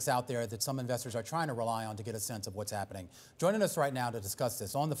metrics out there that some investors are trying to rely on to get a sense of what's happening. Joining us right now to discuss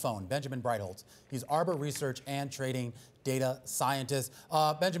this on the phone, Benjamin Breitholtz. He's Arbor Research and Trading data scientist.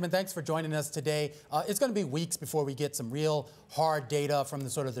 Benjamin, thanks for joining us today. It's going to be weeks before we get some real hard data from the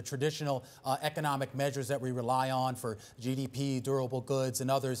sort of the traditional economic measures that we rely on for GDP, durable goods,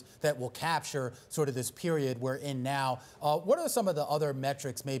 and others that will capture sort of this period we're in now. What are some of the other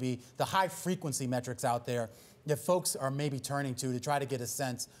metrics, maybe the high frequency metrics out there that folks are maybe turning to try to get a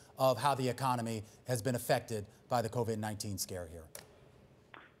sense of how the economy has been affected by the COVID-19 scare here?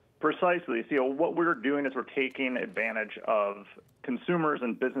 Precisely. So, what we're doing is we're taking advantage of consumers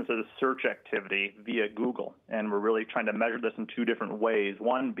and businesses' search activity via Google. And we're really trying to measure this in two different ways.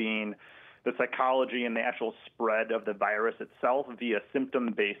 One being the psychology and the actual spread of the virus itself via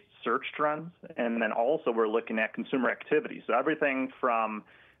symptom-based search trends. And then also we're looking at consumer activity. So everything from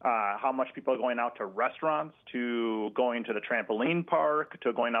how much people are going out to restaurants, to going to the trampoline park,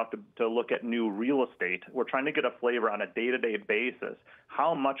 to going out to look at new real estate. We're trying to get a flavor on a day-to-day basis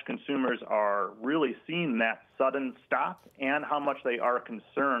how much consumers are really seeing that sudden stop and how much they are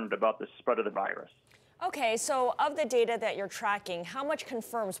concerned about the spread of the virus. Okay, so of the data that you're tracking, how much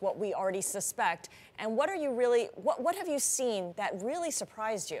confirms what we already suspect, and what have you seen that really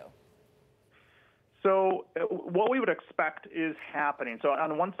surprised you? So what we would expect is happening. So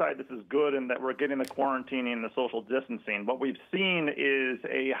on one side, this is good in that we're getting the quarantining and the social distancing. What we've seen is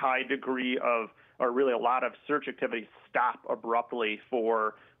a high degree of, or really a lot of search activity stop abruptly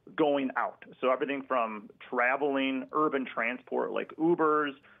for going out. So everything from traveling, urban transport like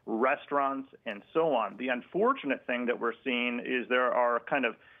Ubers, restaurants, and so on. The unfortunate thing that we're seeing is there are kind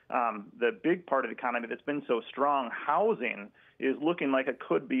of the big part of the economy that's been so strong, housing, is looking like it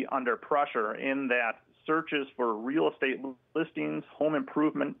could be under pressure in that searches for real estate listings, home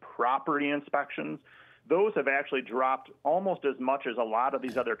improvement, property inspections, those have actually dropped almost as much as a lot of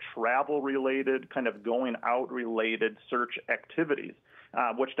these other travel-related, kind of going-out-related search activities,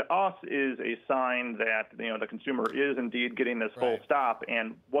 which to us is a sign that the consumer is indeed getting this full stop,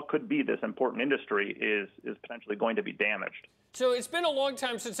 and what could be this important industry is potentially going to be damaged. So it's been a long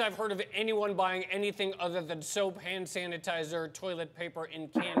time since I've heard of anyone buying anything other than soap, hand sanitizer, toilet paper,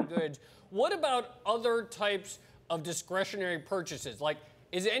 and canned goods. What about other types of discretionary purchases? Like,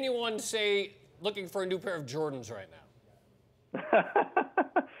 is anyone, say, looking for a new pair of Jordans right now?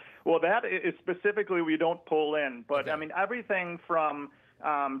 Well, that is specifically we don't pull in, but okay. I mean everything from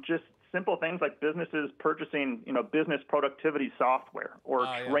just simple things like businesses purchasing, business productivity software or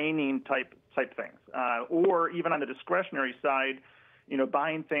training type things, or even on the discretionary side,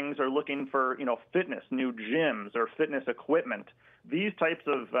 buying things or looking for, fitness, new gyms or fitness equipment. These types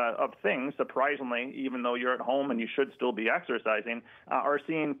of things, surprisingly, even though you're at home and you should still be exercising, are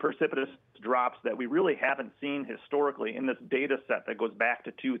seeing precipitous drops that we really haven't seen historically in this data set that goes back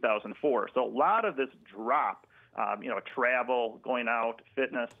to 2004. So a lot of this drop, travel, going out,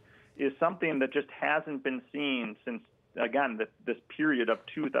 fitness, is something that just hasn't been seen since, again, this period of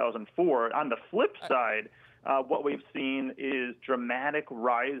 2004. On the flip side, what we've seen is dramatic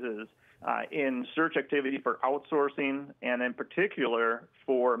rises in search activity for outsourcing and in particular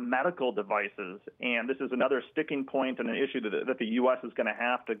for medical devices. And this is another sticking point and an issue that the U.S. is going to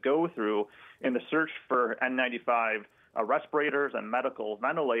have to go through in the search for N95 respirators and medical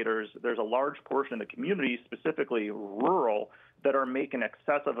ventilators. There's a large portion of the community, specifically rural, that are making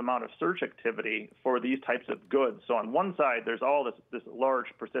excessive amount of search activity for these types of goods. So on one side, there's all this large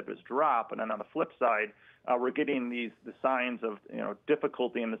precipitous drop, and then on the flip side, we're getting the signs of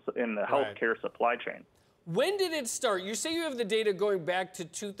difficulty in the healthcare supply chain. When did it start? You say you have the data going back to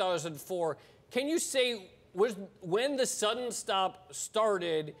 2004. Can you say when the sudden stop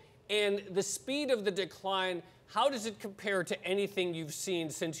started and the speed of the decline? How does it compare to anything you've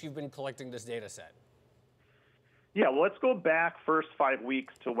seen since you've been collecting this data set? Yeah, well, let's go back first 5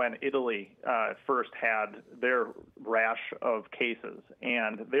 weeks to when Italy first had their rash of cases.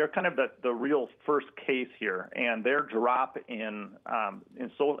 And they're kind of the real first case here. And their drop in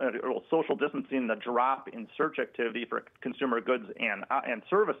social distancing, the drop in search activity for consumer goods and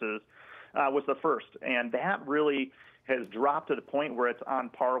services was the first. And that really has dropped to the point where it's on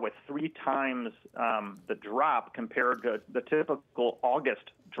par with 3 times the drop compared to the typical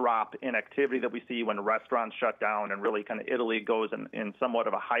August drop in activity that we see when restaurants shut down and really kind of Italy goes in somewhat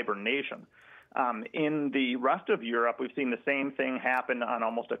of a hibernation. In the rest of Europe, we've seen the same thing happen on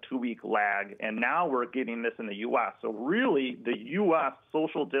almost a 2-week lag, and now we're getting this in the U.S. So really, the U.S.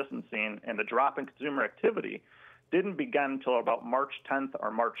 social distancing and the drop in consumer activity didn't begin until about March 10th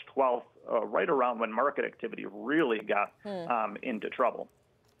or March 12th, right around when market activity really got into trouble.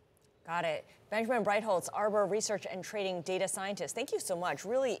 Got it. Benjamin Breitholtz, Arbor Research and Trading Data Scientist. Thank you so much.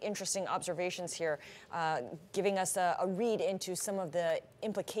 Really interesting observations here, giving us a read into some of the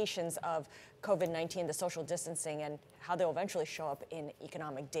implications of COVID-19, the social distancing, and how they'll eventually show up in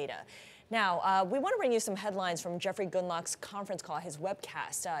economic data. Now, we want to bring you some headlines from Jeffrey Gundlach's conference call, his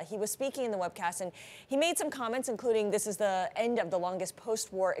webcast. He was speaking in the webcast, and he made some comments, including this is the end of the longest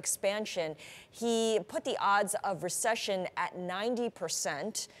post-war expansion. He put the odds of recession at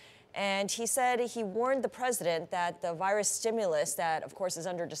 90%. And he said he warned the president that the virus stimulus that, of course, is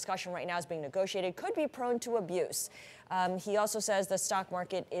under discussion right now, is being negotiated, could be prone to abuse. He also says the stock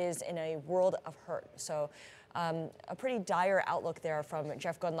market is in a world of hurt. So a pretty dire outlook there from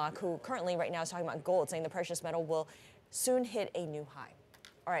Jeff Gundlach, who currently right now is talking about gold, saying the precious metal will soon hit a new high.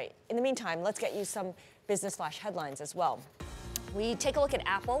 All right, in the meantime, let's get you some business flash headlines as well. We take a look at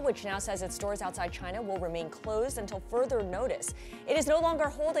Apple, which now says its stores outside China will remain closed until further notice. It is no longer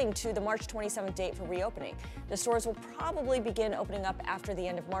holding to the March 27th date for reopening. The stores will probably begin opening up after the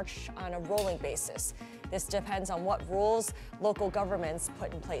end of March on a rolling basis. This depends on what rules local governments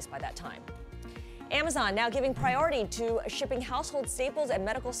put in place by that time. Amazon now giving priority to shipping household staples and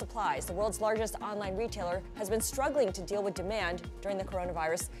medical supplies. The world's largest online retailer has been struggling to deal with demand during the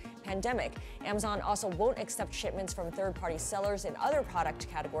coronavirus pandemic. Amazon also won't accept shipments from third-party sellers in other product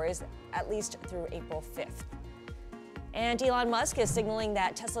categories, at least through April 5th. And Elon Musk is signaling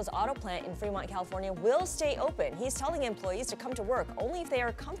that Tesla's auto plant in Fremont, California will stay open. He's telling employees to come to work only if they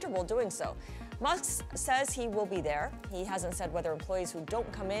are comfortable doing so. Musk says he will be there. He hasn't said whether employees who don't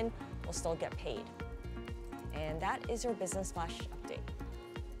come in will still get paid. And that is your Business Flash update.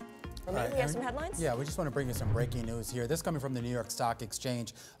 Romaine, we have some headlines? Yeah, we just want to bring you some breaking news here. This coming from the New York Stock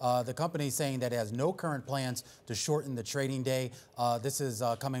Exchange. The company saying that it has no current plans to shorten the trading day. This is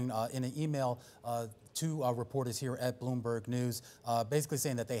coming in an email to reporters here at Bloomberg News, basically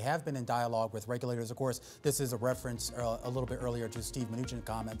saying that they have been in dialogue with regulators. Of course, this is a reference a little bit earlier to Steve Mnuchin's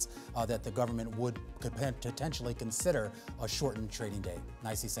comments that the government could potentially consider a shortened trading day.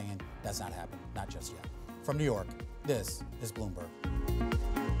 Nicely saying that's not happening, not just yet. From New York, this is Bloomberg.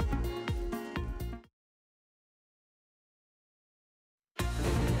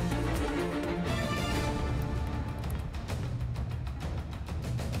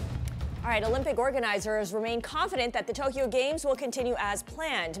 All right, Olympic organizers remain confident that the Tokyo Games will continue as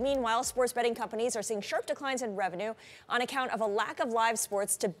planned. Meanwhile, sports betting companies are seeing sharp declines in revenue on account of a lack of live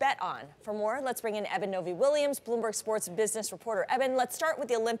sports to bet on. For more, let's bring in Eben Novy-Williams, Bloomberg Sports business reporter. Eben, let's start with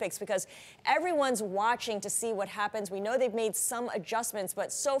the Olympics because everyone's watching to see what happens. We know they've made some adjustments,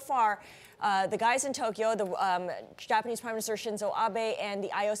 but so far, the guys in Tokyo, the Japanese Prime Minister Shinzo Abe and the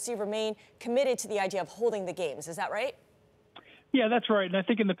IOC remain committed to the idea of holding the Games. Is that right? Yeah, that's right. And I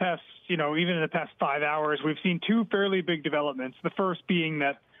think in the past, even in the past 5 hours, we've seen two fairly big developments. The first being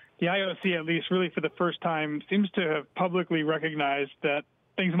that the IOC, at least really for the first time, seems to have publicly recognized that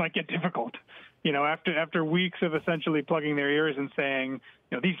things might get difficult. After weeks of essentially plugging their ears and saying,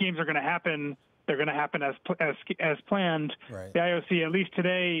 these games are going to happen, they're going to happen as planned. Right. The IOC, at least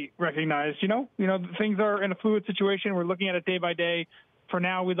today, recognized, things are in a fluid situation. We're looking at it day by day. For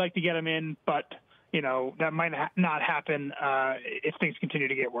now, we'd like to get them in, but that might not happen if things continue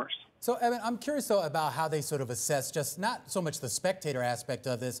to get worse. So, Evan, I'm curious, though, about how they sort of assess just not so much the spectator aspect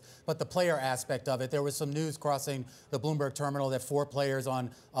of this, but the player aspect of it. There was some news crossing the Bloomberg terminal that 4 players on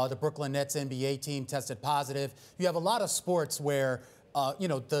the Brooklyn Nets NBA team tested positive. You have a lot of sports where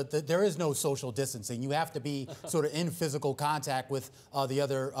there is no social distancing. You have to be sort of in physical contact with the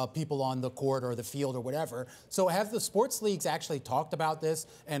other people on the court or the field or whatever. So have the sports leagues actually talked about this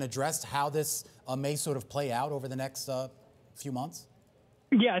and addressed how this may sort of play out over the next few months?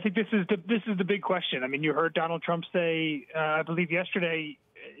 Yeah, I think this is the big question. I mean, you heard Donald Trump say, I believe yesterday,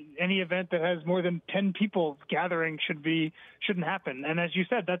 any event that has more than 10 people gathering shouldn't happen. And as you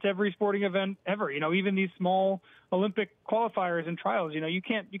said, that's every sporting event ever. Even these small Olympic qualifiers and trials. You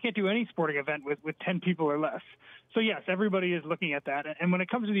can't do any sporting event with 10 people or less. So yes, everybody is looking at that. And when it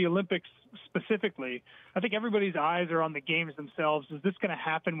comes to the Olympics specifically, I think everybody's eyes are on the games themselves. Is this going to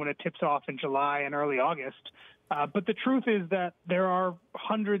happen when it tips off in July and early August? But the truth is that there are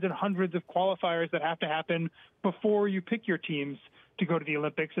hundreds and hundreds of qualifiers that have to happen before you pick your teams to go to the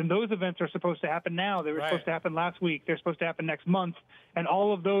Olympics. And those events are supposed to happen now. They were supposed to happen last week. They're supposed to happen next month. And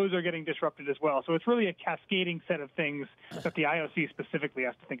all of those are getting disrupted as well. So it's really a cascading set of things that the IOC specifically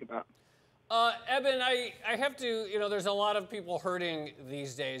has to think about. Eben, I have to, there's a lot of people hurting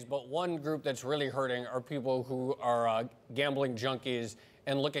these days, but one group that's really hurting are people who are gambling junkies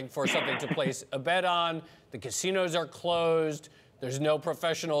and looking for something to place a bet on. The casinos are closed. There's no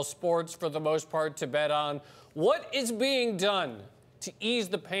professional sports for the most part to bet on. What is being done to ease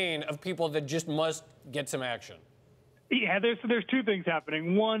the pain of people that just must get some action? Yeah, there's two things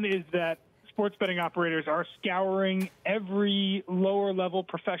happening. One is that sports betting operators are scouring every lower-level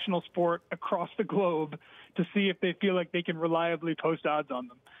professional sport across the globe to see if they feel like they can reliably post odds on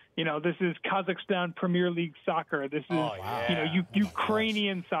them. This is Kazakhstan Premier League soccer. This is,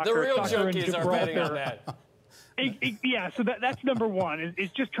 Ukrainian soccer. The real soccer junkies are betting on that. Yeah, so that's number one,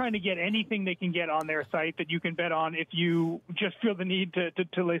 is just trying to get anything they can get on their site that you can bet on if you just feel the need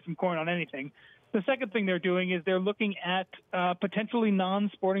to lay some coin on anything. The second thing they're doing is they're looking at potentially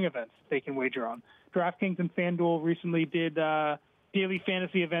non-sporting events they can wager on. DraftKings and FanDuel recently did daily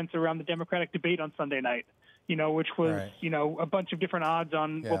fantasy events around the Democratic debate on Sunday night, which was, a bunch of different odds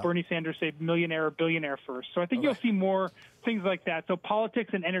on, will Bernie Sanders say millionaire or billionaire first. So I think you'll see more things like that. So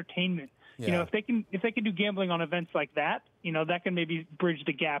politics and entertainment You know, if they can do gambling on events like that, you know, that can maybe bridge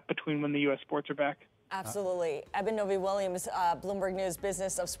the gap between when the U.S. sports are back. Absolutely. Eben Novy-Williams, Bloomberg News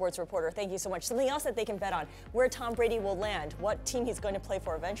Business of Sports reporter. Thank you so much. Something else that they can bet on, where Tom Brady will land, what team he's going to play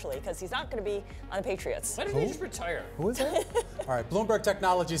for eventually, because he's not going to be on the Patriots. Why didn't he just retire? Who is that? All right, Bloomberg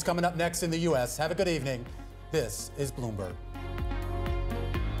Technology is coming up next in the U.S. Have a good evening. This is Bloomberg.